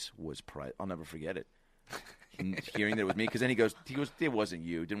face was I'll never forget it. Hearing that it was me, because then he goes, it wasn't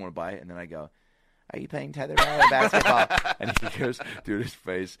you. Didn't want to buy it, and then I go, are you playing tetherball or basketball? And he goes, dude, his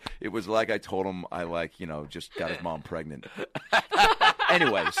face. It was like I told him I just got his mom pregnant.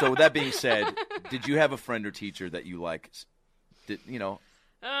 Anyway, so with that being said, did you have a friend or teacher that you There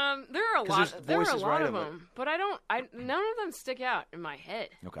are a 'Cause lot. there's There are a voices lot right of of it. them, but none of them stick out in my head.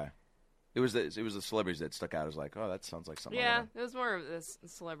 Okay. It was the celebrities that stuck out as like, oh, that sounds like something. I Yeah, wanna- it was more of this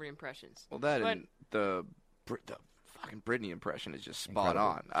celebrity impressions. Well, that But- and the fucking Britney impression is just spot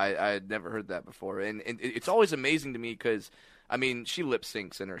Incredible. on. I had never heard that before, and it's always amazing to me because, I mean, she lip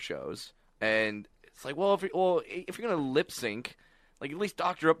syncs in her shows, and it's like, well, if you're gonna lip sync, like at least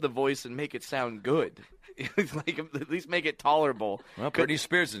doctor up the voice and make it sound good. Like at least make it tolerable. Well, Britney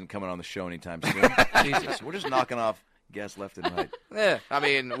Spears isn't coming on the show anytime soon. Jesus, we're just knocking off guests left and right. Yeah, I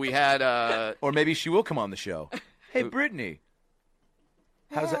mean, we had, or maybe she will come on the show. Hey, Britney,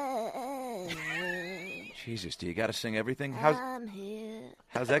 how's that? Jesus, do you got to sing everything? I'm here.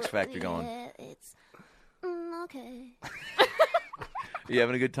 How's X Factor going? It's okay. Are you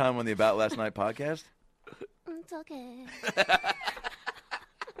having a good time on the About Last Night podcast? It's okay.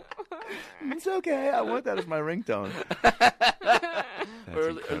 It's okay. I want that as my ringtone.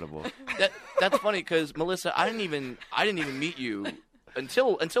 That's incredible. That's funny because Melissa, I didn't even meet you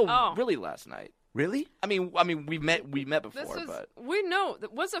until really last night. Really? I mean, we met before, but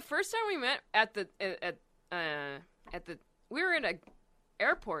was the first time we met at the we were in a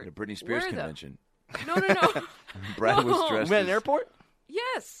airport. At a Britney Spears convention. No. Brad was dressed. We met at an airport?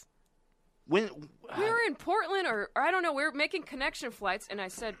 Yes. When we were in Portland, or I don't know, we were making connection flights, and I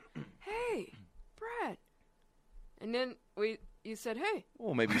said, "Hey, Brad," and then you said, "Hey."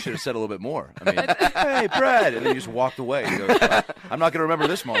 Well, maybe you should have said a little bit more. I mean, hey, Brad, and then you just walked away. You go, I'm not going to remember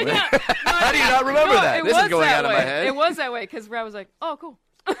this moment. How do you not remember that? This is going out of my head. It was that way because Brad was like, "Oh, cool."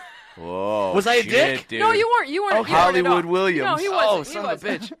 Whoa! Was I a dick? Dude. No, you weren't. You weren't. Oh, Hollywood Williams. No, he wasn't. Oh, son of a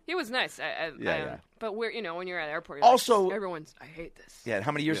bitch. He was nice. Yeah. But when you're at the airport, you're also, like, everyone's. I hate this. Yeah.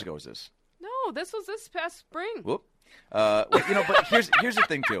 How many years ago was this? No, this was this past spring. Whoop. Well, but here's the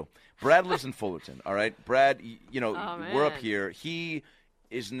thing too. Brad lives in Fullerton. All right, Brad. We're up here. He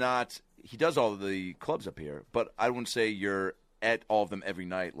is not. He does all of the clubs up here, but I wouldn't say you're at all of them every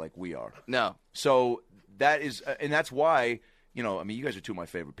night like we are. No. So that is, and that's why. You guys are two of my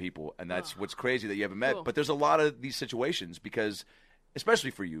favorite people, and that's what's crazy that you haven't met. Cool. But there's a lot of these situations because,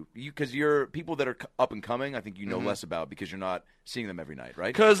 especially for you, because you're people that are up and coming. I think you know less about because you're not seeing them every night,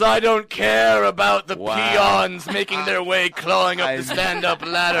 right? Because I don't care about the peons making their way clawing up the stand-up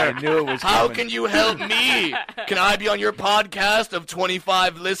ladder. I knew it was How coming. can you help me? Can I be on your podcast of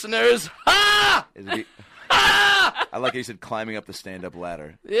 25 listeners? Ha! I like how you said climbing up the stand-up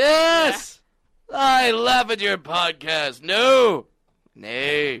ladder. Yes! I laugh at your podcast. No.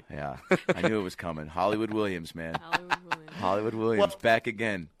 Nay. Yeah, I knew it was coming. Hollywood Williams, man. Hollywood Williams, back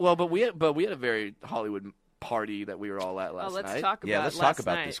again. Well, but we had a very Hollywood party that we were all at last night. Let's talk about let's talk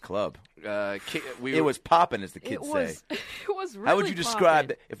about this club. It was popping, as the kids say. It was really How would you describe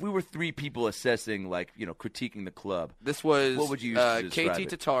poppin'. it if we were three people assessing, critiquing the club? This was what would you use to describe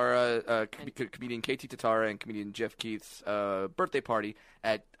KT it? Tatara, comedian KT Tatara and comedian Jeff Keith's birthday party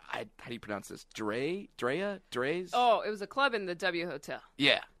at how do you pronounce this? Dre's? Oh, it was a club in the W Hotel.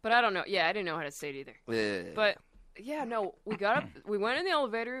 Yeah. But I don't know. Yeah, I didn't know how to say it either. But yeah, no, we got up. We went in the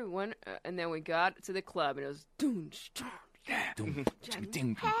elevator. We went, and then we got to the club, and it was Yeah,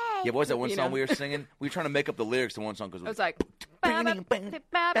 what was that one song we were singing? We were trying to make up the lyrics to one song because it was like. Yeah,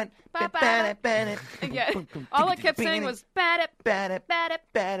 all I kept saying was and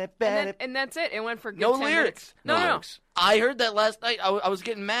that's it. It went for good No 10 lyrics. minutes. No. I heard that last night. I was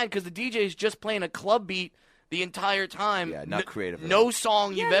getting mad because the DJ's just playing a club beat the entire time. Yeah, not creative. No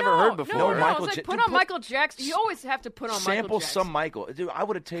song you've ever heard before. No, it's like, put on Michael Jackson. You always have to put on Michael Sample Jackson. some Michael. Dude, I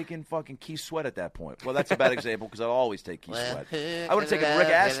would have taken fucking Keith Sweat at that point. Well, that's a bad example because I always take Keith Sweat. I would have taken Rick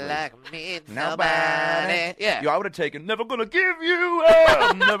Astley. Nobody. Yeah. I would have taken Never Gonna Give You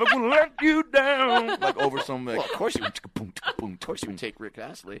Up, Never Gonna Let You Down. Like over some. Well, of course you would take Rick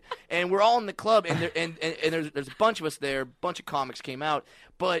Astley. And we're all in the club, and there's a bunch of us there. A bunch of comics came out,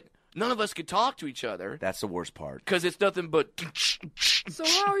 but none of us could talk to each other. That's the worst part. Because it's nothing but. So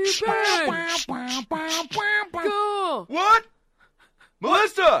how you been? Cool. What?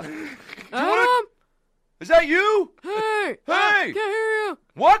 Melissa! Is that you? Hey! Hey! Can't hear you.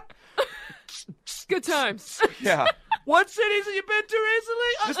 What? Good times. Yeah. What cities have you been to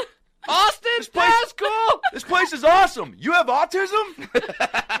recently? Austin? This place, cool. This place is awesome. You have autism?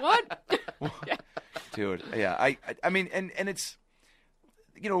 What? Dude, yeah. I mean, and it's.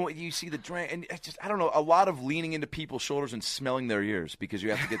 You see the drink, and it's just, I don't know, a lot of leaning into people's shoulders and smelling their ears because you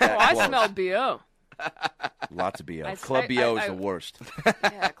have to get that close. I smelled B.O. Lots of B.O. Club B.O. is the worst.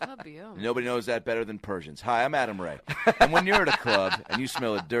 Yeah, Club B.O. Nobody knows that better than Persians. Hi, I'm Adam Ray. And when you're at a club and you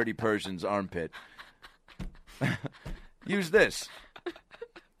smell a dirty Persian's armpit, use this.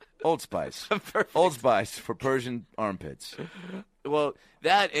 Old Spice. Old Spice for Persian armpits. Well,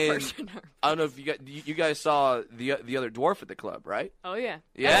 that and I don't know if you guys saw the other dwarf at the club, right? Oh yeah,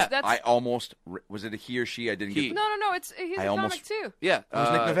 yeah. That's, I almost was it a he or she? I didn't get. No, it's he's a comic too. Yeah, it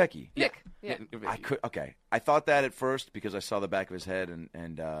was Nick Novecki. Nick. Yeah. I could. Okay, I thought that at first because I saw the back of his head,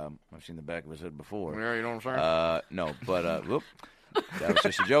 and I've seen the back of his head before. Yeah, you know what I'm saying? No, but whoop, that was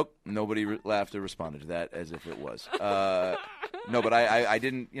just a joke. Nobody laughed or responded to that as if it was. No, but I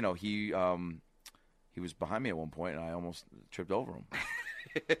didn't. You know, he was behind me at one point, and I almost tripped over him.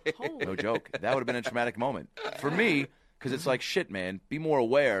 No joke. That would have been a traumatic moment for me because it's like shit, man. Be more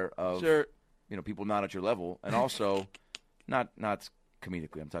aware of people not at your level, and also not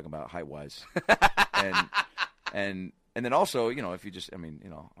comedically. I'm talking about height wise, and then also if you just I'm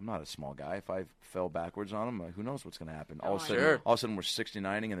not a small guy. If I fell backwards on him, who knows what's going to happen? All of a sudden we're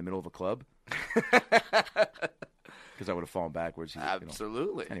 69ing in the middle of a club. Because I would have fallen backwards.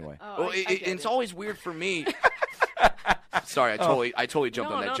 Absolutely. Anyway, it's always weird for me. Sorry, I totally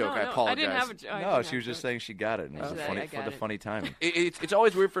jumped on that joke. I apologize. I didn't have a joke. No, she was just saying she got it. And it was funny timing. It's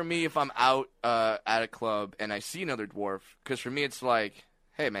always weird for me if I'm out at a club and I see another dwarf. Because for me, it's like,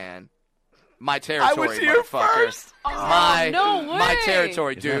 hey, man, my territory, I was here first. My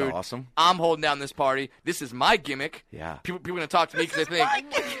territory, Isn't dude. that awesome? I'm holding down this party. This is my gimmick. Yeah. People are going to talk to me because they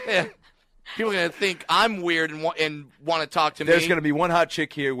think, people are going to think I'm weird and want to talk to me. There's going to be one hot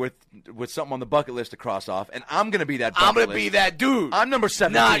chick here with something on the bucket list to cross off, and I'm going to be that bucket I'm going to list. be that dude. I'm number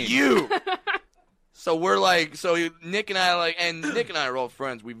 17. Not you. So we're like, Nick and I are old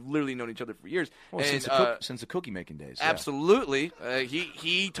friends. We've literally known each other for years. Well, and, since the cookie making days. Absolutely.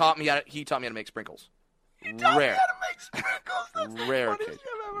 He taught me how to make sprinkles. Rare. Rare thing.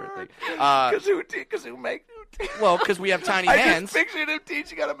 Because who make? Well, because we have tiny I hands. just pictured him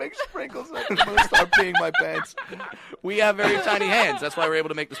teaching how to make sprinkles. I'm going to start peeing my pants. We have very tiny hands. That's why we're able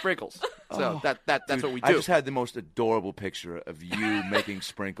to make the sprinkles. So that's Dude, what we do. I just had the most adorable picture of you making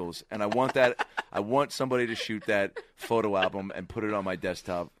sprinkles, and I want somebody to shoot that photo album and put it on my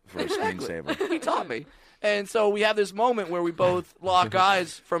desktop for a screensaver. He taught me. And so we have this moment where we both lock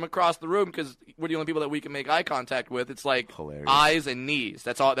eyes from across the room because we're the only people that we can make eye contact with. It's like hilarious. Eyes and knees.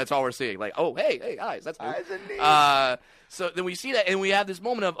 That's all we're seeing. Like, oh, hey, eyes. That's eyes and knees. So then we see that, and we have this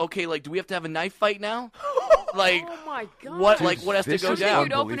moment of, okay, like, do we have to have a knife fight now? Like, oh my God. What? Dude, like, what has to go down?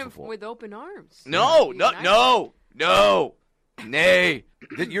 You'd open him with open arms. No. Nay.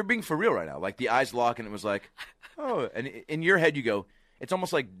 You're being for real right now. Like the eyes lock, and it was like, oh, and in your head you go. It's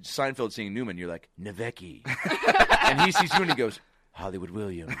almost like Seinfeld seeing Newman. You're like, Navecki. And he sees you and he goes, Hollywood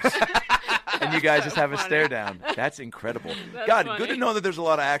Williams. And you guys just have a stare down. That's incredible. God, funny. good to know that there's a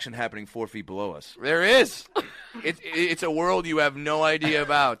lot of action happening 4 feet below us. There is. It's a world you have no idea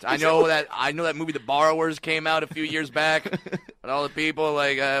about. I know that movie The Borrowers came out a few years back. And all the people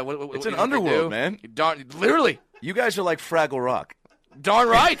like, it's an underworld, man. Literally. You guys are like Fraggle Rock. Darn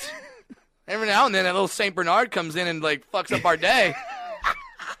right. Every now and then, that little St. Bernard comes in and like fucks up our day.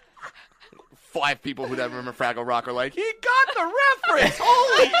 5 people who don't remember Fraggle Rock are like, he got the reference.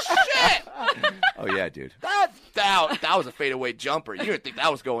 Holy shit! Oh yeah, dude. That was a fadeaway jumper. You didn't think that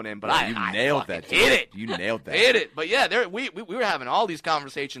was going in, but you nailed that. Dude. Hit it. You nailed that. Hit it. But yeah, we were having all these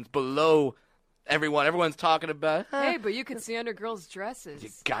conversations below everyone. Everyone's talking about. Hey, but you can see under girls' dresses.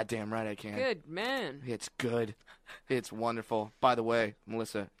 You're goddamn right I can. Good man. It's good. It's wonderful. By the way,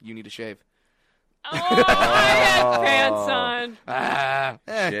 Melissa, you need to shave. Oh, I had pants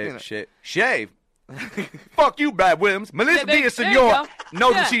on. Shave. Fuck you, Brad Williams. Melissa Villasenor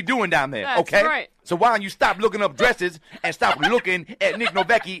knows what she's doing down there, That's okay? right. So why don't you stop looking up dresses and stop looking at Nick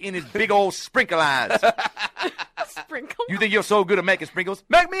Novecki in his big old sprinkle eyes? Sprinkle? You think you're so good at making sprinkles?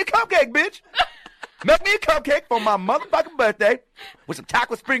 Make me a cupcake, bitch. Make me a cupcake for my motherfucking birthday with some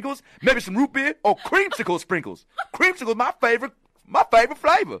taco sprinkles, maybe some root beer, or creamsicle sprinkles. Creamsicle is my favorite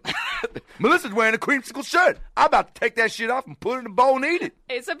flavor. Melissa's wearing a creamsicle shirt. I'm about to take that shit off and put it in a bowl and eat it.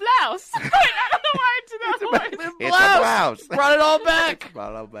 It's a blouse. I don't know why I did that voice. It's a blouse. Brought it all back.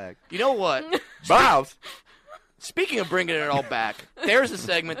 Brought it all back. You know what? Blouse. Speaking of bringing it all back, there's a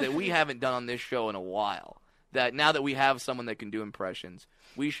segment that we haven't done on this show in a while. That now that we have someone that can do impressions,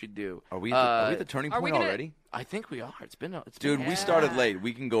 we should do. Are we at the turning point already? I think we are. Dude, we started late.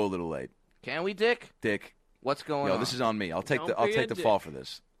 We can go a little late. Can we, Dick? Dick. What's going on? This is on me. I'll take the fall for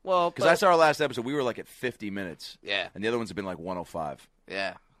this. Well, because I saw our last episode, we were like at 50 minutes. Yeah. And the other ones have been like 105.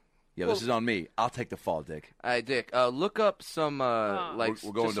 Yeah. Yeah, this is on me. I'll take the fall, Dick. All right, Dick. Look up some we're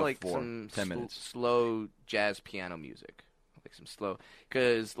going just to like 10 minutes. Slow jazz piano music, like some slow.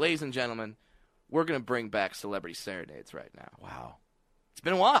 Because, ladies and gentlemen, we're gonna bring back Celebrity Serenades right now. Wow. It's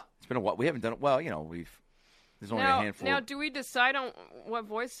been a while. We haven't done it. Well, there's only a handful. Now, do we decide on what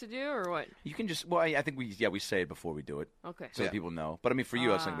voice to do or what? You can just. Well, I think we say it before we do it. Okay. So that people know. But I mean, for you,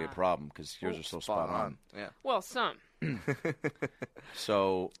 that's not gonna be a problem because yours are so spot on. Yeah. Well, some.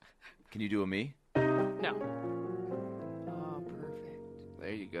 So, can you do a me? No. Oh, perfect.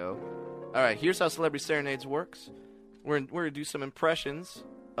 There you go. All right, here's how Celebrity Serenades works. We're going to do some impressions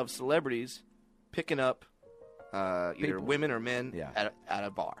of celebrities picking up either People. women or men at a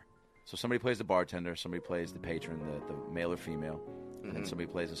bar. So somebody plays the bartender, somebody plays the patron, the male or female, and then somebody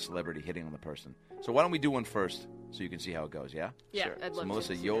plays a celebrity hitting on the person. So why don't we do one first so you can see how it goes, yeah? Yeah, Sure. I'd So love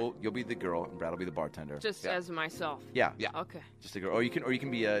Melissa, to see you'll be the girl, and Brad will be the bartender. that. Just as myself. Yeah. Okay. Just a girl. Or you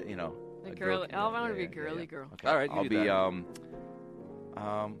can be a girl. I want to be a girly girl. Okay. All right, you I'll do be that. who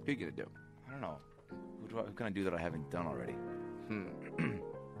are you gonna do? I don't know. Who can I do that I haven't done already?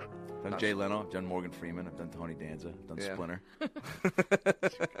 I've done Jay Leno. I've done Morgan Freeman. I've done Tony Danza. I've done Splinter.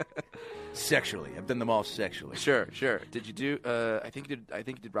 Sexually, I've done them all sexually. Sure. Did you do? I think you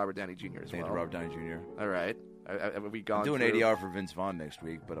did Robert Downey Jr. as well. Robert Downey Jr. All right. Have we gone? I'm doing through? ADR for Vince Vaughn next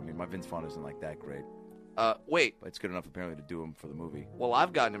week, but I mean, my Vince Vaughn isn't like that great. Wait. But it's good enough apparently to do him for the movie. Well,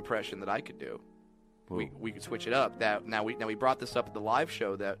 I've got an impression that I could do. Who? We could switch it up. Now we brought this up at the live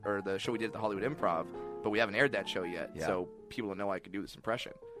show or the show we did at the Hollywood Improv, but we haven't aired that show yet. Yeah. So people don't know I could do this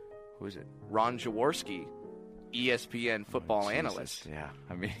impression. Who is it? Ron Jaworski, ESPN football analyst. Yeah,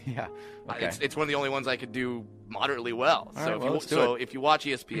 I mean, yeah. Okay. It's one of the only ones I could do moderately well. All So right, well, let's do it. if you watch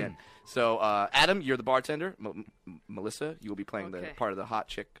ESPN, so Adam, you're the bartender. Melissa, you will be playing the Okay. part of the hot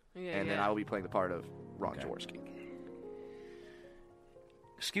chick, Yeah, and then yeah. I will be playing the part of Ron Jaworski.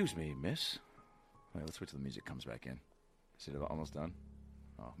 Excuse me, miss. Wait, let's wait till the music comes back in. Is it almost done?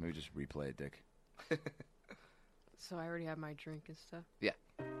 Oh, maybe just replay it, Dick. So I already have my drink and stuff. Yeah.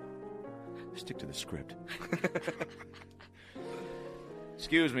 Stick to the script.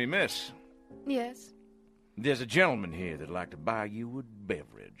 Excuse me, miss. Yes. There's a gentleman here that'd like to buy you a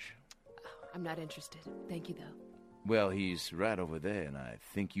beverage. I'm not interested. Thank you, though. Well, he's right over there, and I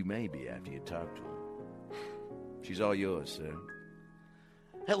think you may be after you talk to him. She's all yours, sir.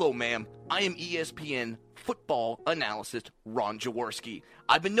 Hello, ma'am. I am ESPN football analyst Ron Jaworski.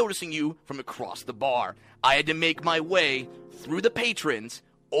 I've been noticing you from across the bar. I had to make my way through the patrons,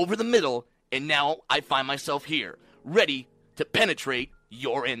 over the middle, and now I find myself here, ready to penetrate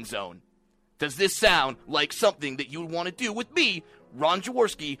your end zone. Does this sound like something that you would want to do with me, Ron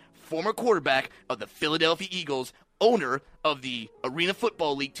Jaworski, former quarterback of the Philadelphia Eagles, owner of the Arena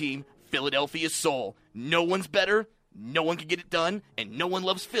Football League team, Philadelphia Soul? No one's better. No one can get it done, and no one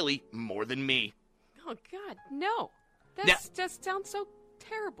loves Philly more than me. Oh, God, no. That just sounds so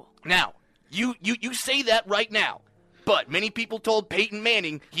terrible. Now, you say that right now, but many people told Peyton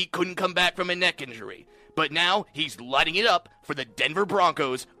Manning he couldn't come back from a neck injury. But now he's lighting it up for the Denver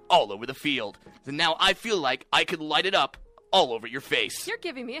Broncos all over the field. So now I feel like I could light it up all over your face. You're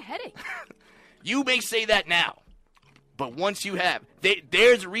giving me a headache. You may say that now, but once you have,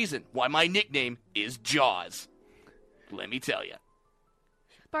 there's a reason why my nickname is Jaws. Let me tell you.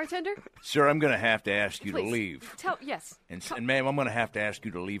 Bartender? Sir, I'm going to have to ask you Please. to leave. Yes. And ma'am, I'm going to have to ask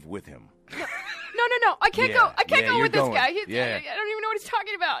you to leave with him. No. I can't go. I can't go you're with this going. guy. Yeah. I don't even know what he's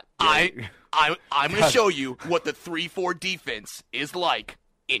talking about. I'm going to show you what the 3-4 defense is like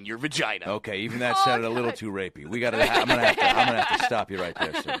in your vagina. Okay, even that sounded a little too rapey. I'm gonna have to stop you right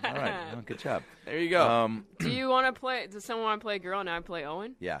there, sir. All right, well, good job. There you go. Do you want to play? Does someone want to play a girl and I play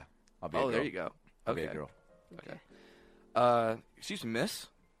Owen? Yeah, I'll be a girl. There you go. I'll be a girl. Okay. Excuse me, miss?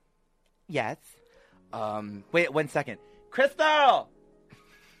 Yes. Wait 1 second. Crystal!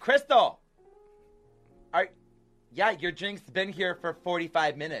 Yeah, your drink's been here for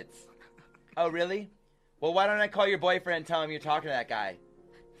 45 minutes. Oh, really? Well, why don't I call your boyfriend and tell him you're talking to that guy?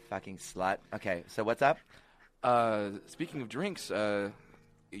 Fucking slut. Okay, so what's up? Speaking of drinks, a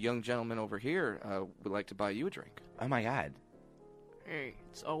young gentleman over here would like to buy you a drink. Oh, my God. Hey,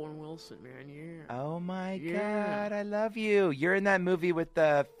 it's Owen Wilson, man. Yeah. Oh, my Yeah. God. I love you. You're in that movie with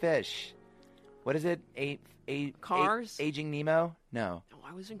the fish. What is it? Cars? Aging Nemo? No. Oh,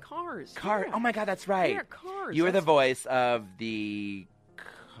 I was in Cars. Car. Yeah. Oh, my God, that's right. Yeah, Cars. You were the That's- voice of the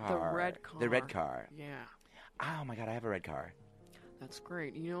car. The red car. The red car. Yeah. Oh, my God, I have a red car. That's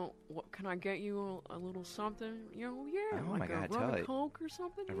great. You know, what can I get you a little something? You know, yeah. Oh, like my a God, rum totally. and Coke or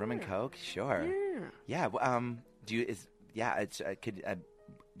something? A rum and Yeah. Coke? Sure. Yeah. Yeah. Well, it's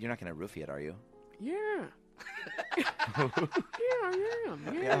you're not gonna roofie it, are you? Yeah. Yeah, I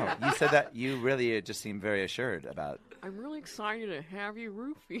am. Yeah. Oh, you said that. You really just seem very assured about. I'm really excited to have you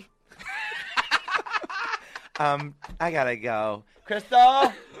roofie. I gotta go.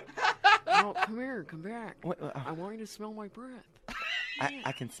 Crystal! Oh, come here. Come back. What- I want you to smell my breath.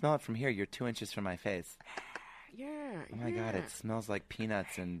 I can smell it from here. You're 2 inches from my face. Yeah. Oh my God, it smells like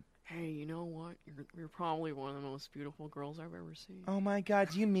peanuts and. Hey, you know what? You're probably one of the most beautiful girls I've ever seen. Oh my God,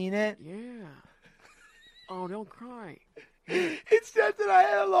 do you mean it? Yeah. Oh, don't cry. It's just that I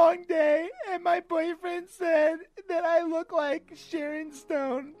had a long day, and my boyfriend said that I look like Sharon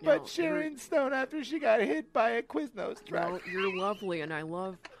Stone, but Sharon Stone after she got hit by a Quiznos truck. Well, you're lovely, and I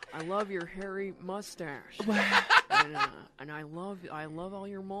love your hairy mustache. and I love all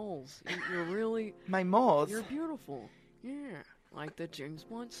your moles. You're really My moles? You're beautiful. Yeah, like the James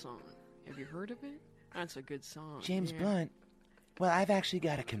Blunt song. Have you heard of it? That's a good song. James yeah. Blunt. Well, I've actually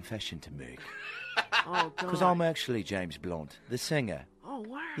got a confession to make. Oh, God. Because I'm actually James Blunt, the singer. Oh,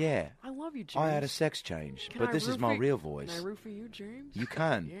 wow. Yeah. I love you, James. I had a sex change, Can but I this is root my for- real voice. Can I root for you, James? You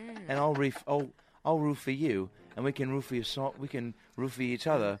can. Yeah. And I'll root for you, and we can root for your song. We can root for each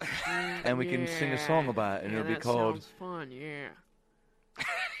other, and we can sing a song about it, and yeah, it'll be that called. sounds fun. Yeah.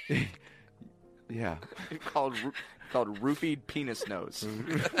 Yeah. called roofied penis nose.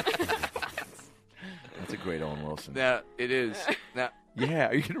 That's a great Owen Wilson. Yeah, it is. Now, Yeah,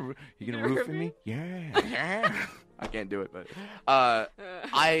 are you gonna root for me? Yeah. I can't do it, but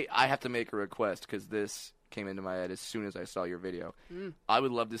I have to make a request because this came into my head as soon as I saw your video. I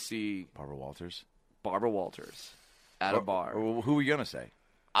would love to see Barbara Walters at a bar. Who are you gonna say?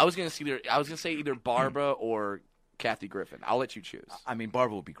 I was gonna say either Barbara or Kathy Griffin. I'll let you choose. I mean,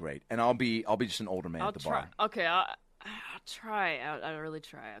 Barbara would be great, and I'll be just an older man I'll at the try. bar. Okay, I'll try. I'll really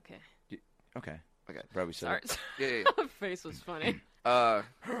try. Okay. Okay. Okay. Probably so. Sorry. Yeah. The face was funny.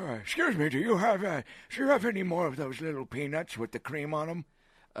 Excuse me, do you have any more of those little peanuts with the cream on them?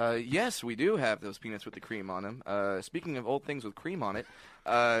 Yes, we do have those peanuts with the cream on them. Speaking of old things with cream on it,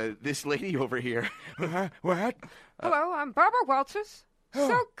 this lady over here. What? Hello, I'm Barbara Walters. Oh.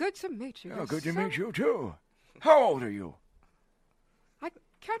 So good to meet you. Oh, good to meet you, too. How old are you? I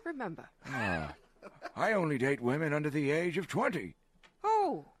can't remember. I only date women under the age of 20.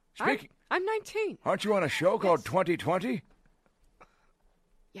 Oh, Speaking- I'm 19. Aren't you on a show called 2020?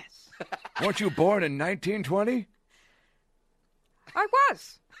 Yes. Weren't you born in 1920? I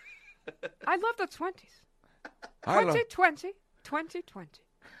was. I love the 20s. I love- 2020. 2020.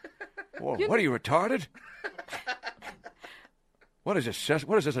 Whoa, You what are you, retarded? What is this?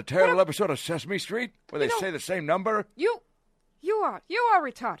 What is this, a terrible episode of Sesame Street? Where they say the same number? You are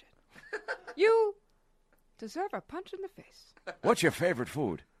retarded. You deserve a punch in the face. What's your favorite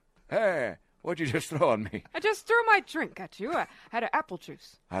food? Hey, what'd you just throw on me? I just threw my drink at you. I had an apple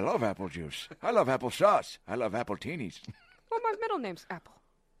juice. I love apple juice. I love applesauce. I love apple teenies. Well, my middle name's Apple.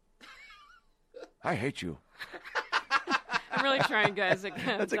 I hate you. I'm really trying, guys.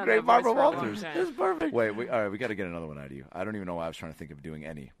 That's a Done great that voice Barbara for a long Walters. time. That's perfect. Wait, all right, we got to get another one out of you. I don't even know why I was trying to think of doing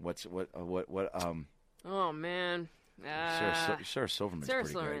any. Oh man. Sarah Silverman's Sarah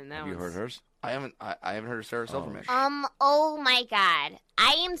pretty Silverman, great. that Have you heard one's- hers? I haven't heard of Sarah Silverman. Oh my God.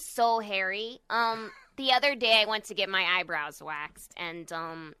 I am so hairy. The other day I went to get my eyebrows waxed, and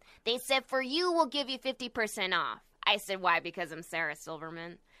they said, for you, we'll give you 50% off. I said, why? Because I'm Sarah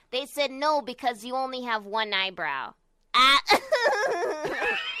Silverman. They said, no, because you only have one eyebrow.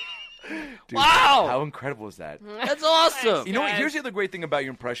 Dude, Wow! How incredible is that? That's awesome. You know what? Here's the other great thing about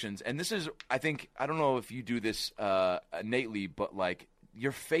your impressions, and this is, I don't know if you do this innately, but like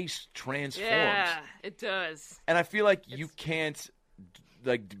your face transforms. Yeah, it does. And I feel like you can't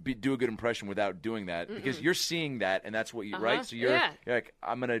do a good impression without doing that because you're seeing that, and that's what you right. So you're like,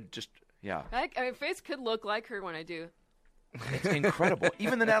 I'm gonna just I mean, face could look like her when I do. It's incredible.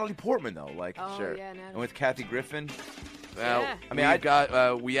 Even the Natalie Portman though, like Oh, yeah, Natalie. and with Kathy Griffin. Well, Yeah. I mean, I got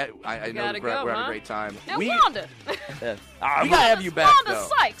I know gotta we're having go, a great time. Now, we Wanda. we gotta have you back Wanda though.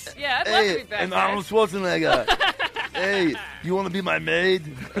 Sykes. Yeah, I'd love to be back. and guys. Arnold Schwarzenegger. Hey, you want to be my maid?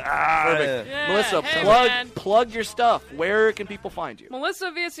 Perfect. Yeah, Melissa, hey, plug man. plug your stuff. Where can people find you?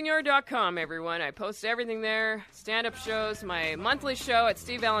 MelissaVillasenor.com, everyone. I post everything there. Stand-up shows, my monthly show at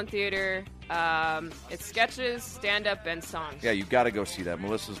Steve Allen Theater. It's sketches, stand-up, and songs. Yeah, you got to go see that.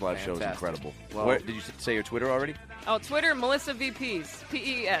 Melissa's live show is Fantastic. incredible. Well- Where, did you say your Twitter already? Oh, Twitter, Melissa VPs,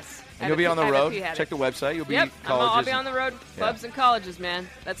 P-E-S. And you'll be on the road. Check Check the website. You'll be Yep, colleges. I'll be on the road, clubs and colleges, man.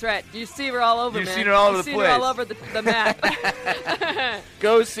 That's right. You see her all over, You've man. seen her all over You've the seen her all place. over the map.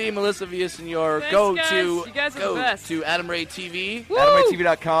 Go see Melissa Villasenor. Thanks, Go guys. to You guys are the best. to Adam Ray TV.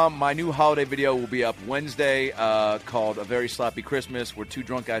 AdamRayTV.com. My new holiday video will be up Wednesday called A Very Sloppy Christmas, where two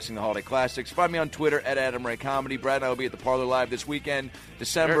drunk guys sing the holiday classics. Find me on Twitter at Adam Ray Comedy. Brad and I will be at the Parlor Live this weekend,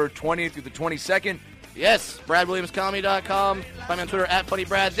 December 20th through the 22nd. Yes, BradWilliamsComedy.com. Find me on Twitter at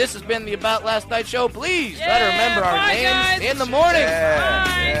FunnyBrad. This has been the About Last Night Show. Please try to remember our bye, names guys. in the morning.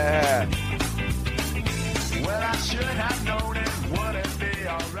 Yeah. Well, I should have known it wouldn't be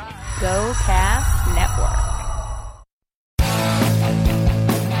alright. GoCast Network.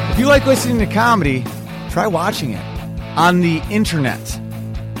 If you like listening to comedy, try watching it on the internet.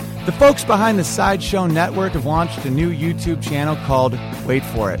 The folks behind the Sideshow Network have launched a new YouTube channel called Wait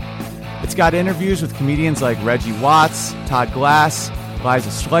For It. It's got interviews with comedians like Reggie Watts, Todd Glass,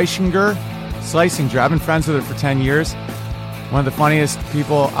 Liza Schlesinger. I've been friends with her for 10 years. One of the funniest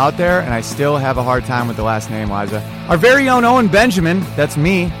people out there, and I still have a hard time with the last name, Liza. Our very own Owen Benjamin, that's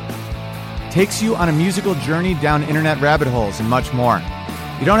me, takes you on a musical journey down internet rabbit holes and much more.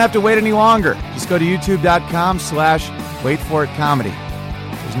 You don't have to wait any longer. Just go to youtube.com/waitforitcomedy.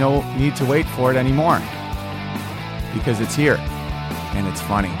 There's no need to wait for it anymore because it's here and it's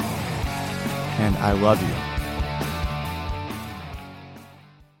funny. And I love you.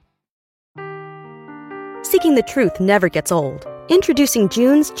 Seeking the truth never gets old. Introducing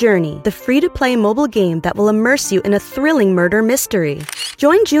June's Journey, the free-to-play mobile game that will immerse you in a thrilling murder mystery.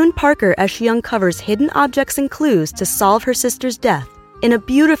 Join June Parker as she uncovers hidden objects and clues to solve her sister's death in a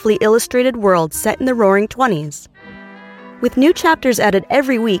beautifully illustrated world set in the Roaring '20s. With new chapters added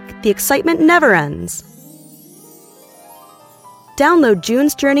every week, the excitement never ends. Download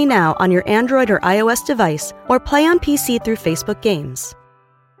June's Journey now on your Android or iOS device or play on PC through Facebook Games.